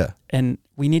time. Yeah. And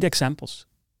we need examples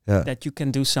that you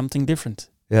can do something different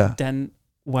than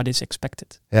what is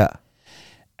expected. Yeah.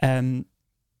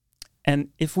 And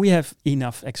if we have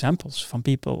enough examples from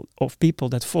people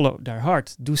that follow their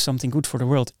heart, do something good for the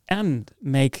world, and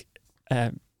make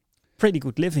pretty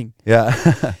good living. Yeah.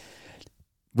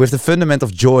 With the fundament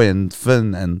of joy and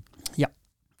fun and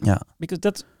yeah. Because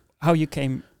that's how you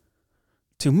came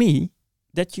to me,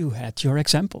 that you had your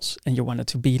examples and you wanted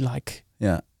to be like.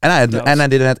 Yeah. And I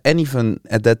didn't have any fun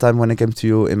at that time when I came to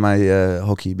you in my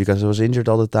hockey, because I was injured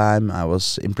all the time. I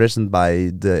was imprisoned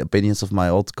by the opinions of my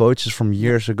old coaches from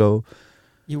years ago.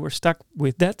 You were stuck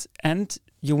with that, and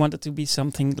you wanted to be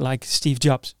something like Steve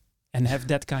Jobs and have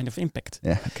that kind of impact.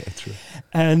 Yeah, okay, true.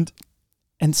 And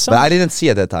but I didn't see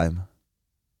at that time.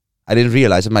 I didn't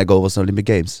realize that my goal was the Olympic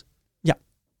Games. Yeah.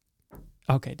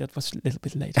 Okay, that was a little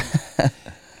bit later.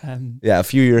 Yeah, a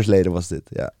few years later was it,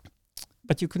 yeah.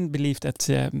 But you couldn't believe that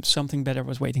something better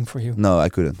was waiting for you. No, I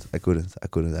couldn't. I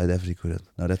definitely couldn't.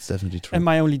 No, that's definitely true. And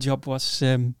my only job was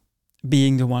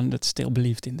being the one that still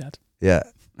believed in that. Yeah.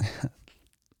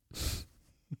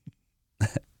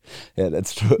 Yeah,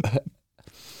 that's true.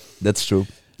 That's true.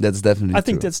 That's definitely I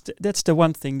think true. that's the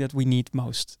one thing that we need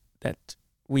most. That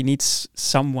we need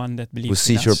someone that believes who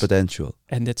sees your potential.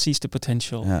 And that sees the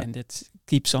potential and that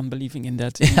keeps on believing in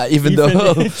that. Yeah, even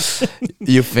though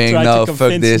you think, no,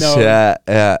 fuck this. No,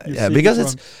 yeah.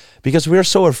 Because we're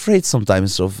so afraid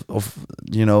sometimes of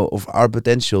our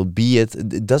potential. Be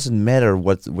it doesn't matter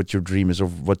what your dream is or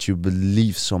what you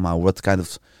believe somehow. What kind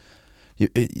of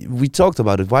we talked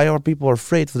about it. Why are people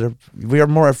afraid of we are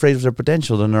more afraid of their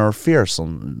potential than our fears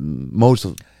most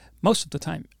of the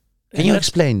time. Can you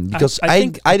explain? Because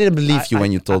I didn't believe you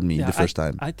when you told me the first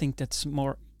time. I think that's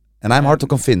more. And I'm hard to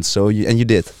convince. So you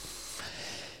did.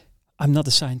 I'm not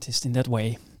a scientist in that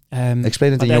way.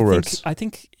 Explain it in your words. I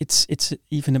think it's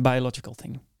even a biological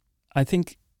thing. I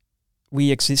think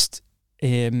we exist.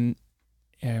 There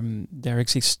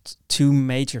exist two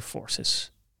major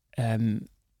forces.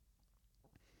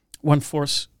 One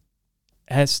force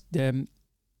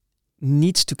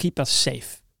needs to keep us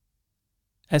safe,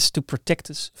 has to protect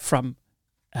us from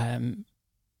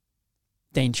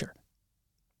danger.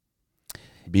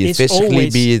 Be it physically,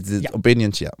 be it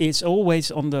opinions, yeah. It's always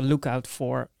on the lookout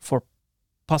for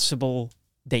possible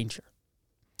danger.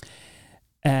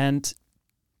 And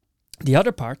The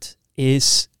other part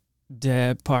is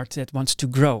the part that wants to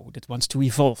grow, that wants to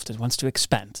evolve, that wants to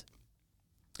expand.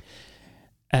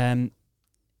 And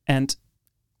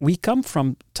we come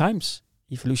from times,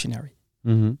 evolutionary,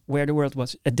 where the world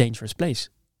was a dangerous place.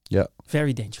 Yeah.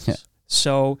 Very dangerous. Yeah.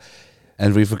 So...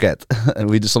 And we forget. And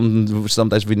we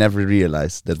sometimes we never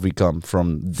realize that we come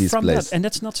from this place. That, and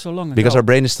that's not so long because ago. our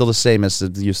brain is still the same as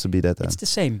it used to be that time. It's the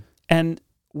same. And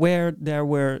where there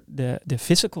were the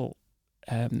physical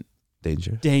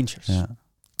dangers. Yeah.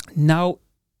 Now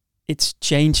it's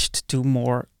changed to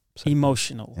more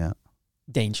emotional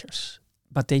dangers.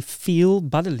 But they feel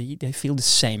bodily, they feel the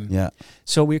same. Yeah.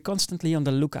 So we're constantly on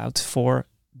the lookout for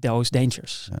those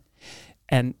dangers. Yeah.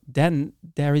 And then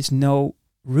there is no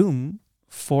room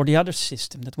for the other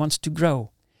system that wants to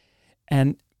grow.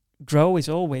 And grow is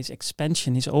always,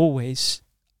 expansion is always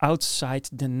outside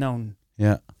the known.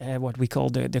 Yeah. What we call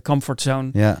the comfort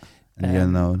zone. Yeah. And the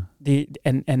unknown.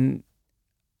 And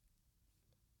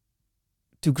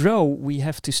to grow, we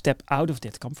have to step out of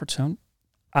that comfort zone,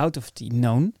 out of the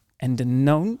known. And the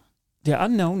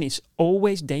unknown is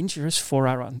always dangerous for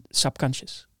our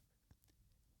subconscious.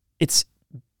 It's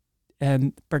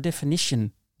per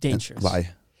definition dangerous. And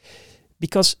why?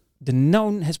 Because the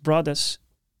known has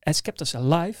kept us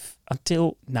alive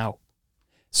until now.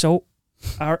 So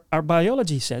our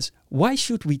biology says, why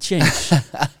should we change?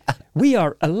 We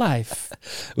are alive.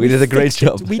 We did a great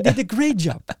job. We did a great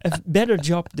job. A better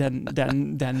job than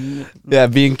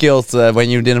being killed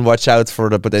when you didn't watch out for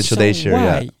the potential danger.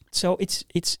 Why? Yeah. So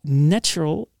it's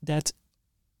natural that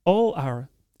all our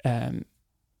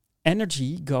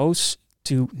energy goes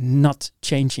to not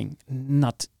changing, and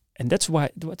that's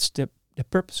what's the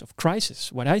purpose of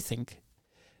crisis. What I think,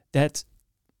 that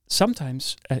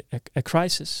sometimes a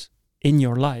crisis in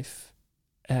your life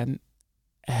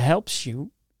helps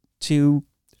you to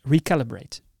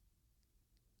recalibrate,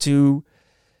 to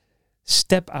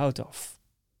step out of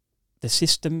the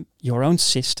system, your own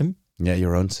system. Yeah,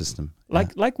 your own system.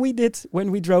 Like we did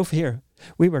when we drove here.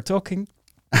 We were talking,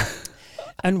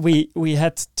 and we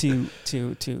had to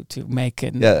make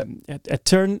a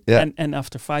turn. Yeah. And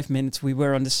after 5 minutes, we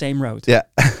were on the same road. Yeah,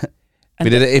 we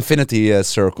did an infinity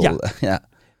circle. Yeah. Yeah.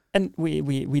 And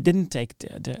we didn't take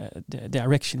the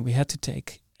direction we had to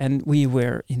take, and we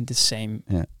were in the same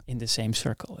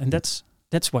circle. And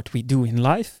that's what we do in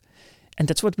life, and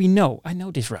that's what we know. I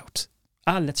know this road.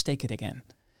 Let's take it again.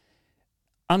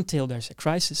 Until there's a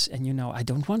crisis, and I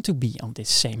don't want to be on this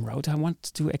same road. I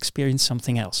want to experience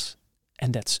something else,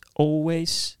 and that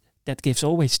gives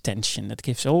always tension. That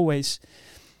gives always.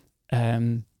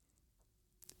 It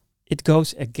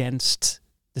goes against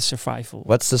the survival.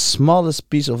 What's the smallest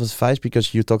piece of advice?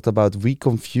 Because you talked about we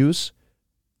confuse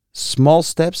small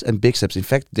steps and big steps. In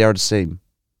fact, they are the same.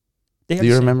 Do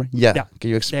you remember? Yeah.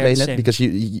 Can you explain that? Because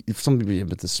you some people,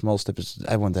 but the small step is.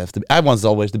 I want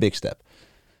always the big step.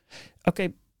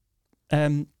 Okay.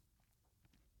 The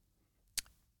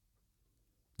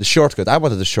shortcut. I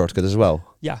wanted the shortcut as well.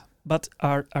 Yeah, but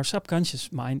our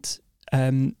subconscious mind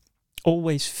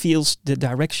always feels the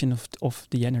direction of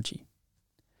the energy.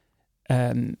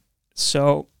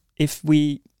 So if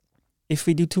we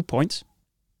do 2 points,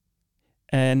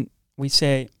 and we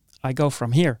say I go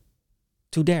from here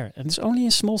to there, and it's only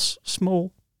a small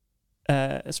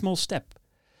step,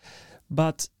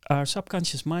 but our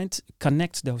subconscious mind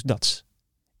connects those dots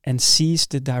and sees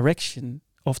the direction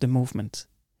of the movement,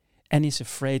 and is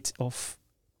afraid of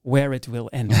where it will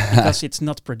end because it's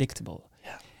not predictable.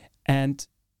 Yeah. And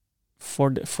for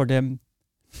the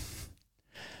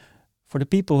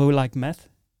people who like math,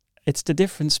 it's the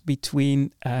difference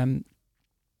between an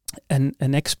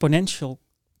exponential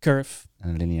curve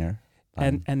and linear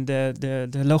and the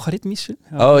logarithmische.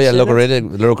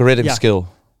 Logarithm skill.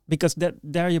 Because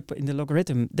there you put in the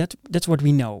logarithm, that's what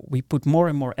we know. We put more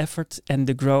and more effort, and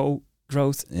the growth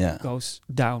goes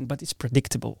down, but it's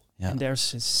predictable. Yeah. And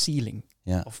there's a ceiling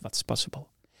of what's possible.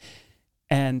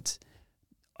 And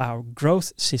our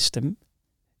growth system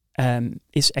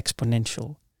is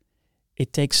exponential.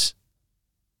 It takes,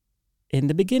 in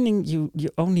the beginning, you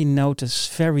only notice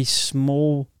very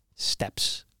small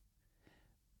steps.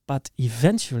 But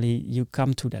eventually you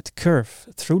come to that curve,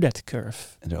 through that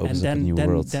curve. And it opens up a new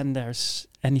world. Then there's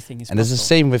anything is and possible. It's the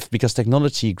same because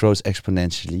technology grows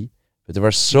exponentially. But there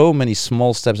were so many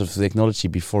small steps of technology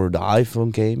before the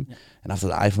iPhone came. Yeah. And after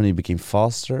the iPhone, it became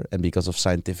faster. And because of new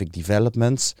scientific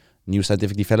developments,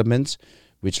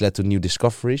 which led to new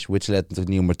discoveries, which led to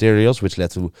new materials, which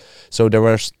led to... So there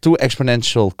were 2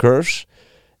 exponential curves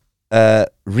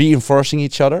reinforcing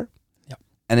each other. Yeah.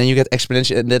 And then you get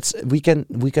exponential... And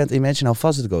we can't imagine how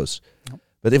fast it goes. No.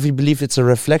 But if we believe it's a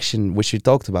reflection, which we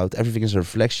talked about, everything is a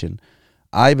reflection.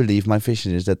 I believe my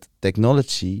vision is that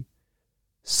technology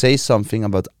says something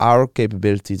about our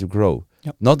capability to grow.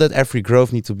 Yep. Not that every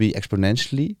growth needs to be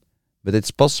exponentially, but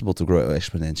it's possible to grow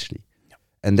exponentially. Yep.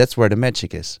 And that's where the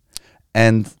magic is.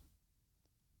 And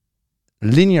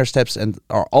linear steps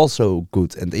are also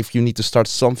good. And if you need to start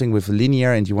something with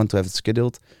linear and you want to have it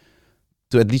scheduled,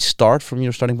 to at least start from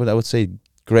your starting point, I would say,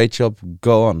 great job,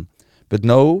 go on. But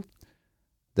know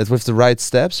that with the right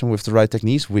steps and with the right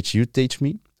techniques, which you teach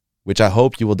me, which I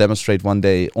hope you will demonstrate one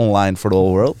day online for the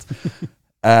whole world,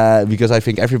 because I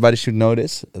think everybody should know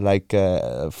this. Like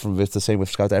with the same with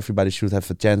Scout, everybody should have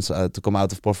a chance to come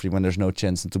out of poverty when there's no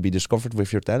chance and to be discovered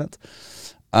with your talent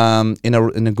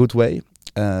in a good way,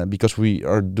 because we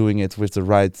are doing it with the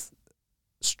right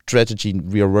strategy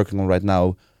we are working on right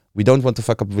now. We don't want to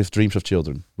fuck up with dreams of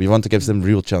children. We want to give them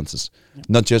real chances,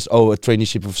 not just a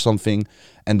traineeship of something,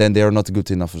 and then they are not good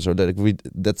enough. So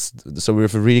we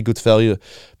have a really good value,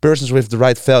 persons with the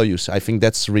right values. I think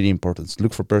that's really important.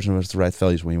 Look for persons with the right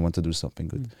values when you want to do something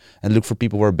good, and look for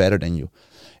people who are better than you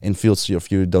in fields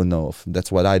you don't know of. That's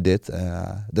what I did.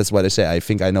 That's what I say. I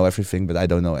think I know everything, but I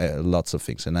don't know lots of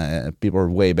things, and people are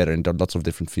way better in lots of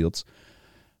different fields.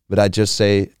 But I just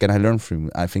say, can I learn from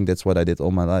you? I think that's what I did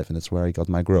all my life. And that's where I got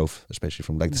my growth, especially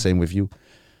from the same with you.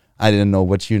 I didn't know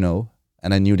what you know.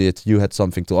 And I knew that you had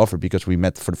something to offer because we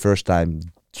met for the first time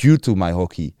due to my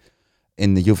hockey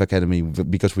in the youth academy.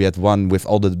 Because we had one with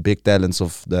all the big talents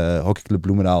of the Hockey Club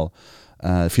Bloemendaal,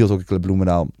 Field Hockey Club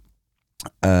Bloemendaal.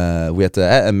 We had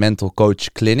a mental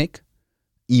coach clinic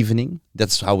evening.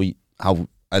 That's how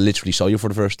I literally saw you for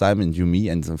the first time, and you me,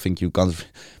 and I think you can't,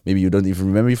 maybe you don't even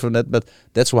remember you from that, but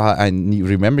that's why I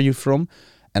remember you from.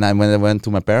 And when I went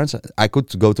to my parents, I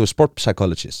could go to a sport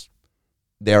psychologist.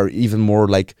 They are even more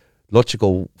like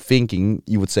logical thinking.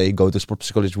 You would say go to a sport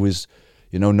psychologist who is,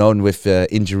 known with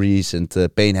injuries and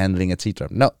pain handling, etc.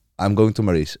 No, I'm going to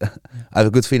Maurice. I have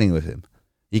a good feeling with him.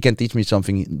 He can teach me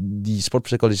something the sport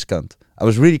psychologist can't. I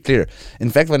was really clear. In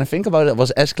fact, when I think about it, I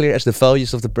was as clear as the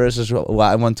values of the persons who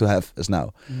I want to have as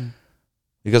now.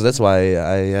 Because that's why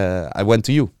I went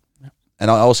to you. Yeah. And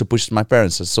I also pushed my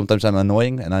parents. Sometimes I'm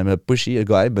annoying and I'm a pushy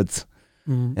guy, but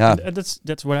yeah. And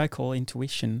that's what I call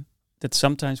intuition. That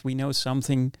sometimes we know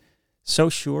something so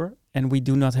sure and we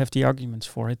do not have the arguments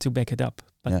for it to back it up.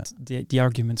 But the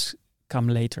arguments come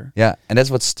later. Yeah, and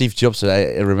that's what Steve Jobs,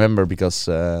 I remember because,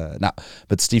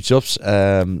 but Steve Jobs'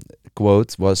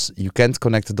 quote was, you can't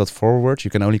connect the dot forward, you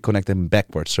can only connect them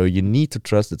backwards. So you need to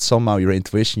trust that somehow your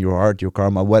intuition, your heart, your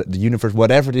karma, the universe,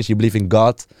 whatever it is, you believe in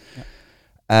God,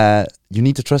 you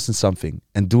need to trust in something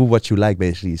and do what you like,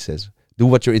 basically, he says. Do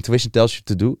what your intuition tells you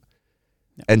to do.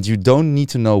 Yeah. And you don't need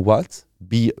to know what.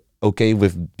 Be okay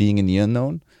with being in the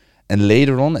unknown. And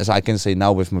later on, as I can say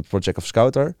now with my project of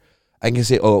Scouter, I can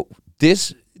say,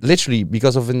 this literally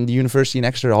because of in the university an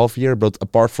extra half year, but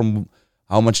apart from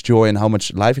how much joy and how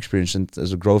much life experience and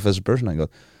as a growth as a person I got,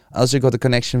 I also got a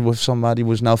connection with somebody who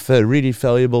was now really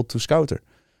valuable to Scouter.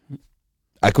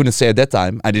 I couldn't say at that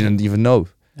time, I didn't even know.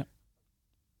 Yeah.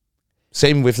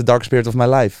 Same with the dark spirit of my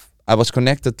life. I was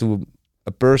connected to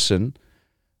a person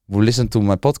who listened to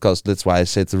my podcast. That's why I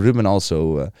said to Ruben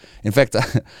also. In fact,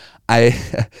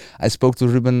 I spoke to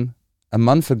Ruben a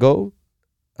month ago.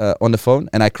 On the phone,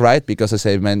 and I cried because I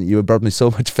say, man, you brought me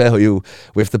so much value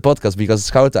with the podcast, because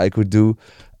Scout I could do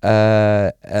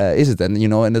is it, and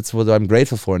and that's what I'm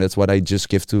grateful for, and that's what I just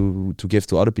give to give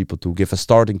to other people, to give a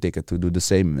starting ticket to do the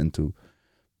same, and to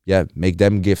make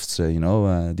them gifts,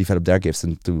 develop their gifts,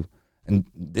 and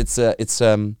it's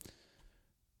a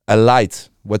light.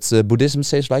 What Buddhism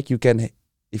says, like, you can,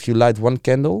 if you light one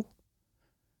candle,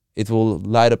 it will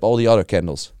light up all the other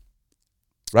candles,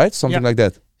 right? Something like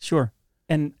that. Sure.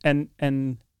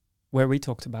 And where we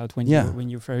talked about when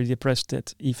you're very depressed,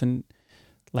 that even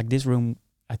like this room,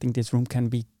 I think this room can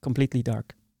be completely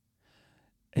dark.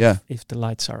 If the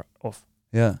lights are off.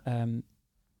 Yeah.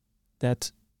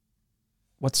 That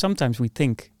what sometimes we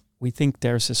think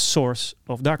there's a source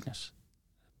of darkness,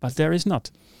 but there is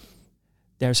not.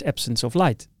 There's absence of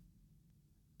light,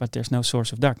 but there's no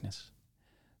source of darkness.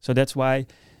 So that's why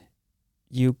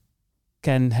you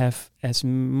can have as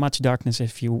much darkness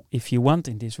if you want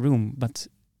in this room, but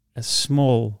a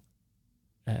small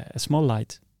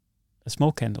light, a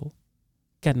small candle,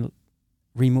 can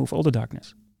remove all the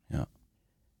darkness. Yeah.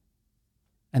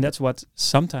 And that's what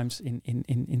sometimes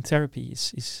in therapy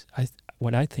is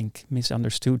what I think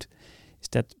misunderstood, is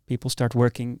that people start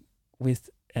working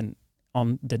with and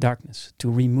on the darkness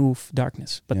to remove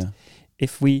darkness. But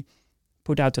if we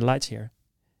put out the lights here,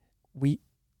 we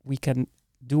can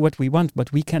do what we want,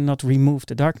 but we cannot remove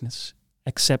the darkness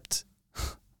except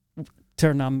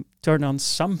turn on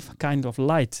some kind of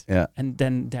light, Yeah. and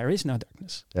then there is no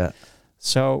darkness. Yeah.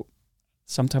 So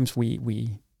sometimes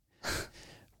we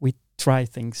try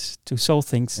things to solve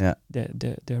things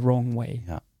the wrong way.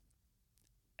 Yeah.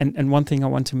 And one thing I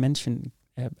want to mention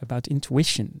about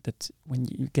intuition, that when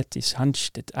you get this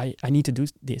hunch that I need to do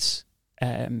this,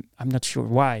 I'm not sure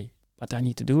why, but I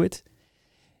need to do it.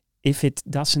 If it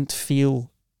doesn't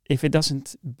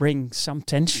bring some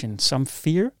tension, some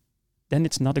fear, then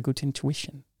it's not a good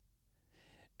intuition.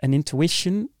 An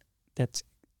intuition that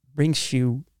brings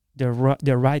you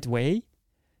the right way,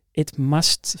 it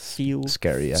must feel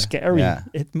scary. Yeah. Scary. Yeah.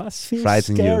 It must feel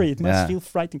Frighten scary. you. It must feel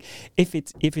frightening.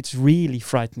 If it's really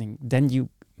frightening, then you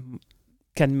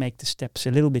can make the steps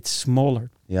a little bit smaller.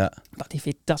 Yeah. But if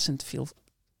it doesn't feel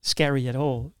scary at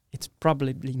all, it's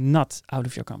probably not out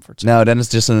of your comfort zone. No, then it's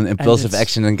just an impulsive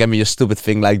action and can be a stupid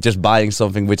thing like just buying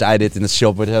something, which I did in the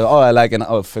shop. Which I like, and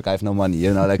oh fuck, I have no money.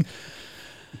 You know, like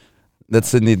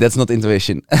that's not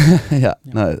intuition. Yeah,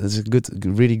 no, that's a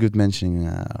really good mentioning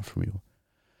from you.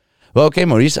 Well, okay,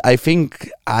 Maurice, I think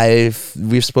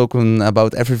we've spoken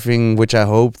about everything, which I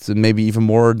hoped maybe even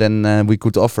more than we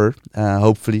could offer.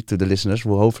 Hopefully to the listeners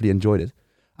who hopefully enjoyed it.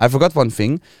 I forgot one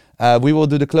thing. We will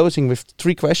do the closing with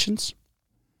 3 questions.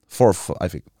 4, I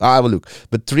think. I will look.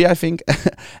 But 3, I think.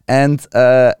 And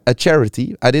a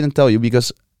charity. I didn't tell you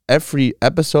because every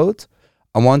episode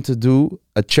I want to do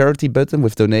a charity button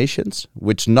with donations,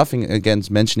 which nothing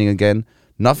against mentioning again.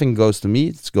 Nothing goes to me.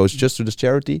 It goes just to this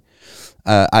charity.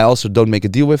 I also don't make a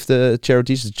deal with the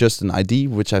charities. It's just an idea,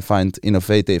 which I find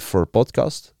innovative for a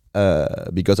podcast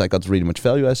because I got really much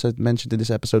value, as I mentioned in this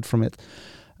episode, from it.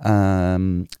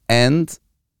 And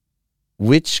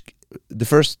the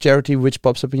first charity which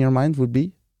pops up in your mind would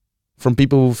be from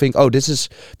people who think, oh, this is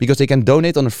because they can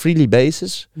donate on a freely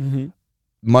basis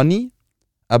money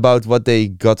about what they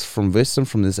got from wisdom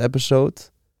from this episode.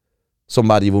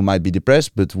 Somebody who might be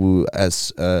depressed, but who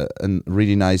has a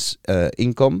really nice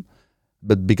income,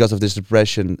 but because of this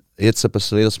depression, hits up a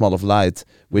little small of light,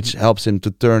 which helps him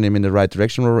to turn him in the right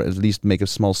direction, or at least make a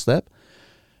small step,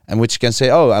 and which can say,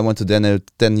 "Oh, I want to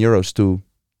donate 10 euros to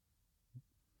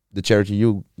the charity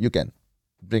you can."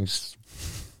 Brings.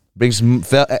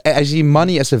 I see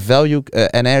money as a value,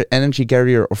 an energy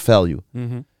carrier of value,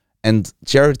 and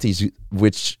charities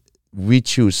which we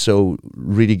choose. So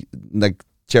really, like.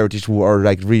 Charities who are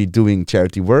like really doing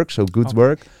charity work, so good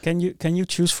work. Can you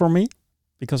choose for me?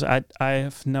 Because I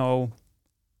have no.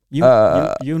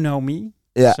 You know me.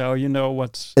 Yeah. So you know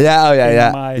what's.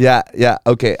 Yeah.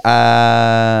 Okay.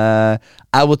 I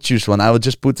will choose one. I will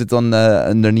just put it on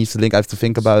underneath the link. I have to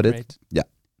think about it. Yeah,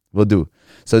 we'll do.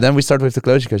 So then we start with the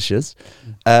closing questions.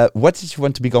 What did you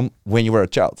want to become when you were a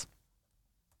child?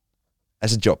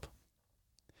 As a job.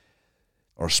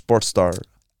 Or a sports star.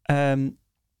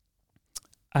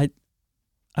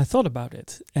 I thought about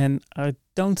it, and I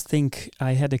don't think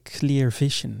I had a clear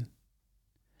vision.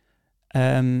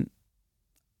 I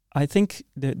think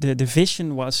the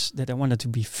vision was that I wanted to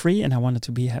be free and I wanted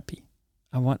to be happy.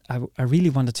 I really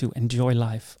wanted to enjoy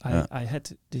life. I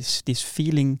had this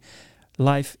feeling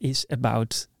life is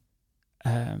about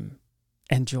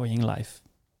enjoying life.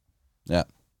 Yeah.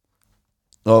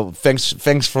 Well,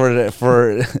 thanks for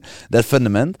that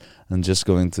fundament. I'm just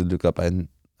going to look up and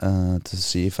to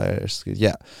see if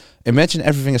imagine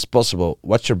everything is possible.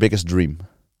 What's your biggest dream?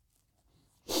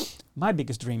 My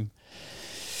biggest dream.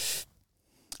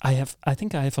 I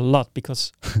think I have a lot,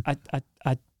 because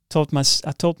I told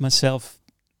myself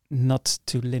not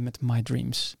to limit my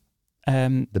dreams.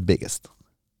 The biggest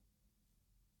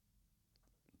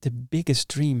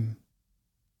dream.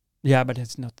 Yeah, but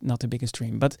it's not the biggest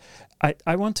dream. But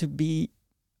I want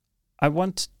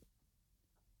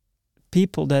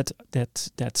people that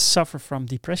suffer from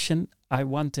depression. I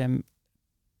want that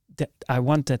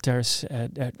there's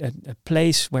a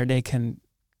place where they can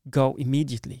go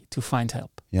immediately to find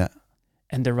help. Yeah.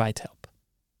 And the right help.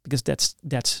 Because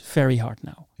that's very hard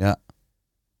now. Yeah.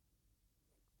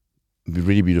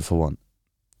 Really beautiful one.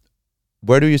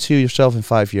 Where do you see yourself in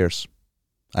 5 years?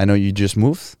 I know you just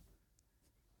moved.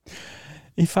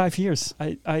 In 5 years,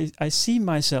 I see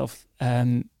myself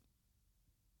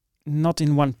not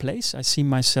in one place. I see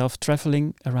myself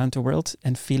traveling around the world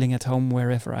and feeling at home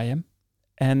wherever I am.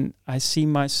 And I see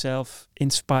myself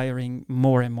inspiring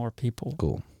more and more people.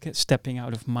 Cool. Stepping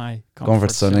out of my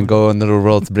comfort zone and go into the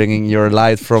world, bringing your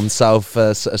light from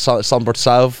Sombert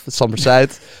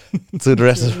side to the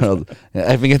rest of the world.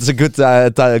 Yeah, I think it's a good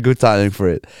timing for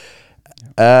it.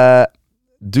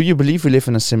 Do you believe we live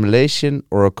in a simulation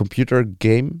or a computer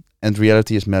game and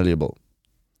reality is malleable?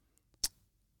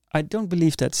 I don't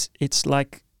believe that it's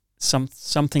like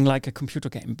something like a computer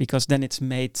game, because then it's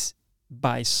made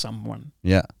by someone.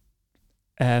 Yeah.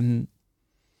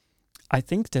 I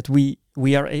think that we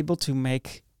are able to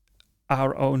make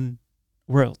our own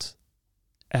world.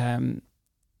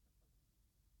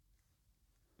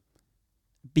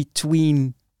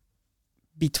 Between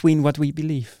what we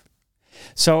believe.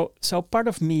 So part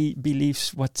of me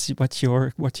believes what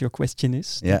your question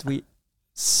is. Yeah. That we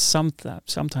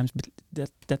sometimes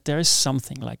that there is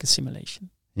something like a simulation.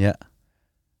 Yeah.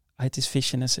 I had this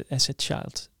vision as a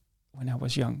child when I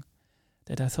was young,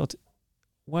 that I thought,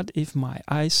 what if my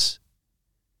eyes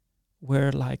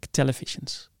were like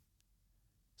televisions?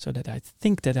 So that I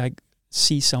think that I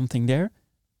see something there,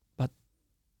 but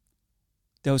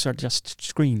those are just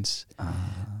screens.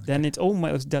 Then it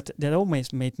almost that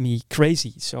almost made me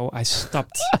crazy. So I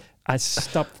stopped. I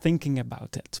stopped thinking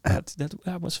about it. But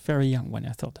I was very young when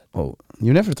I thought that. Oh,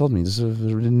 you never told me. This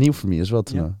is really new for me as well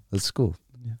to know. That's cool.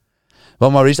 Yeah. Well,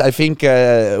 Maurice, I think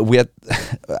I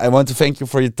want to thank you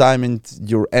for your time and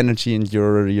your energy and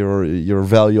your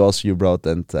value also you brought,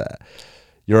 and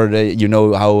you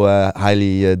know how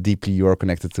highly deeply you are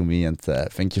connected to me, and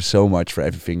thank you so much for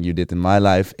everything you did in my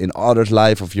life, in others'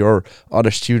 life of your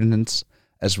other students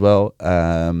as well,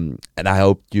 and I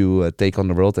hope you take on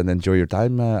the world and enjoy your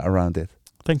time around it.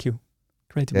 Thank you.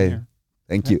 Great to be here.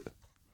 Thank you.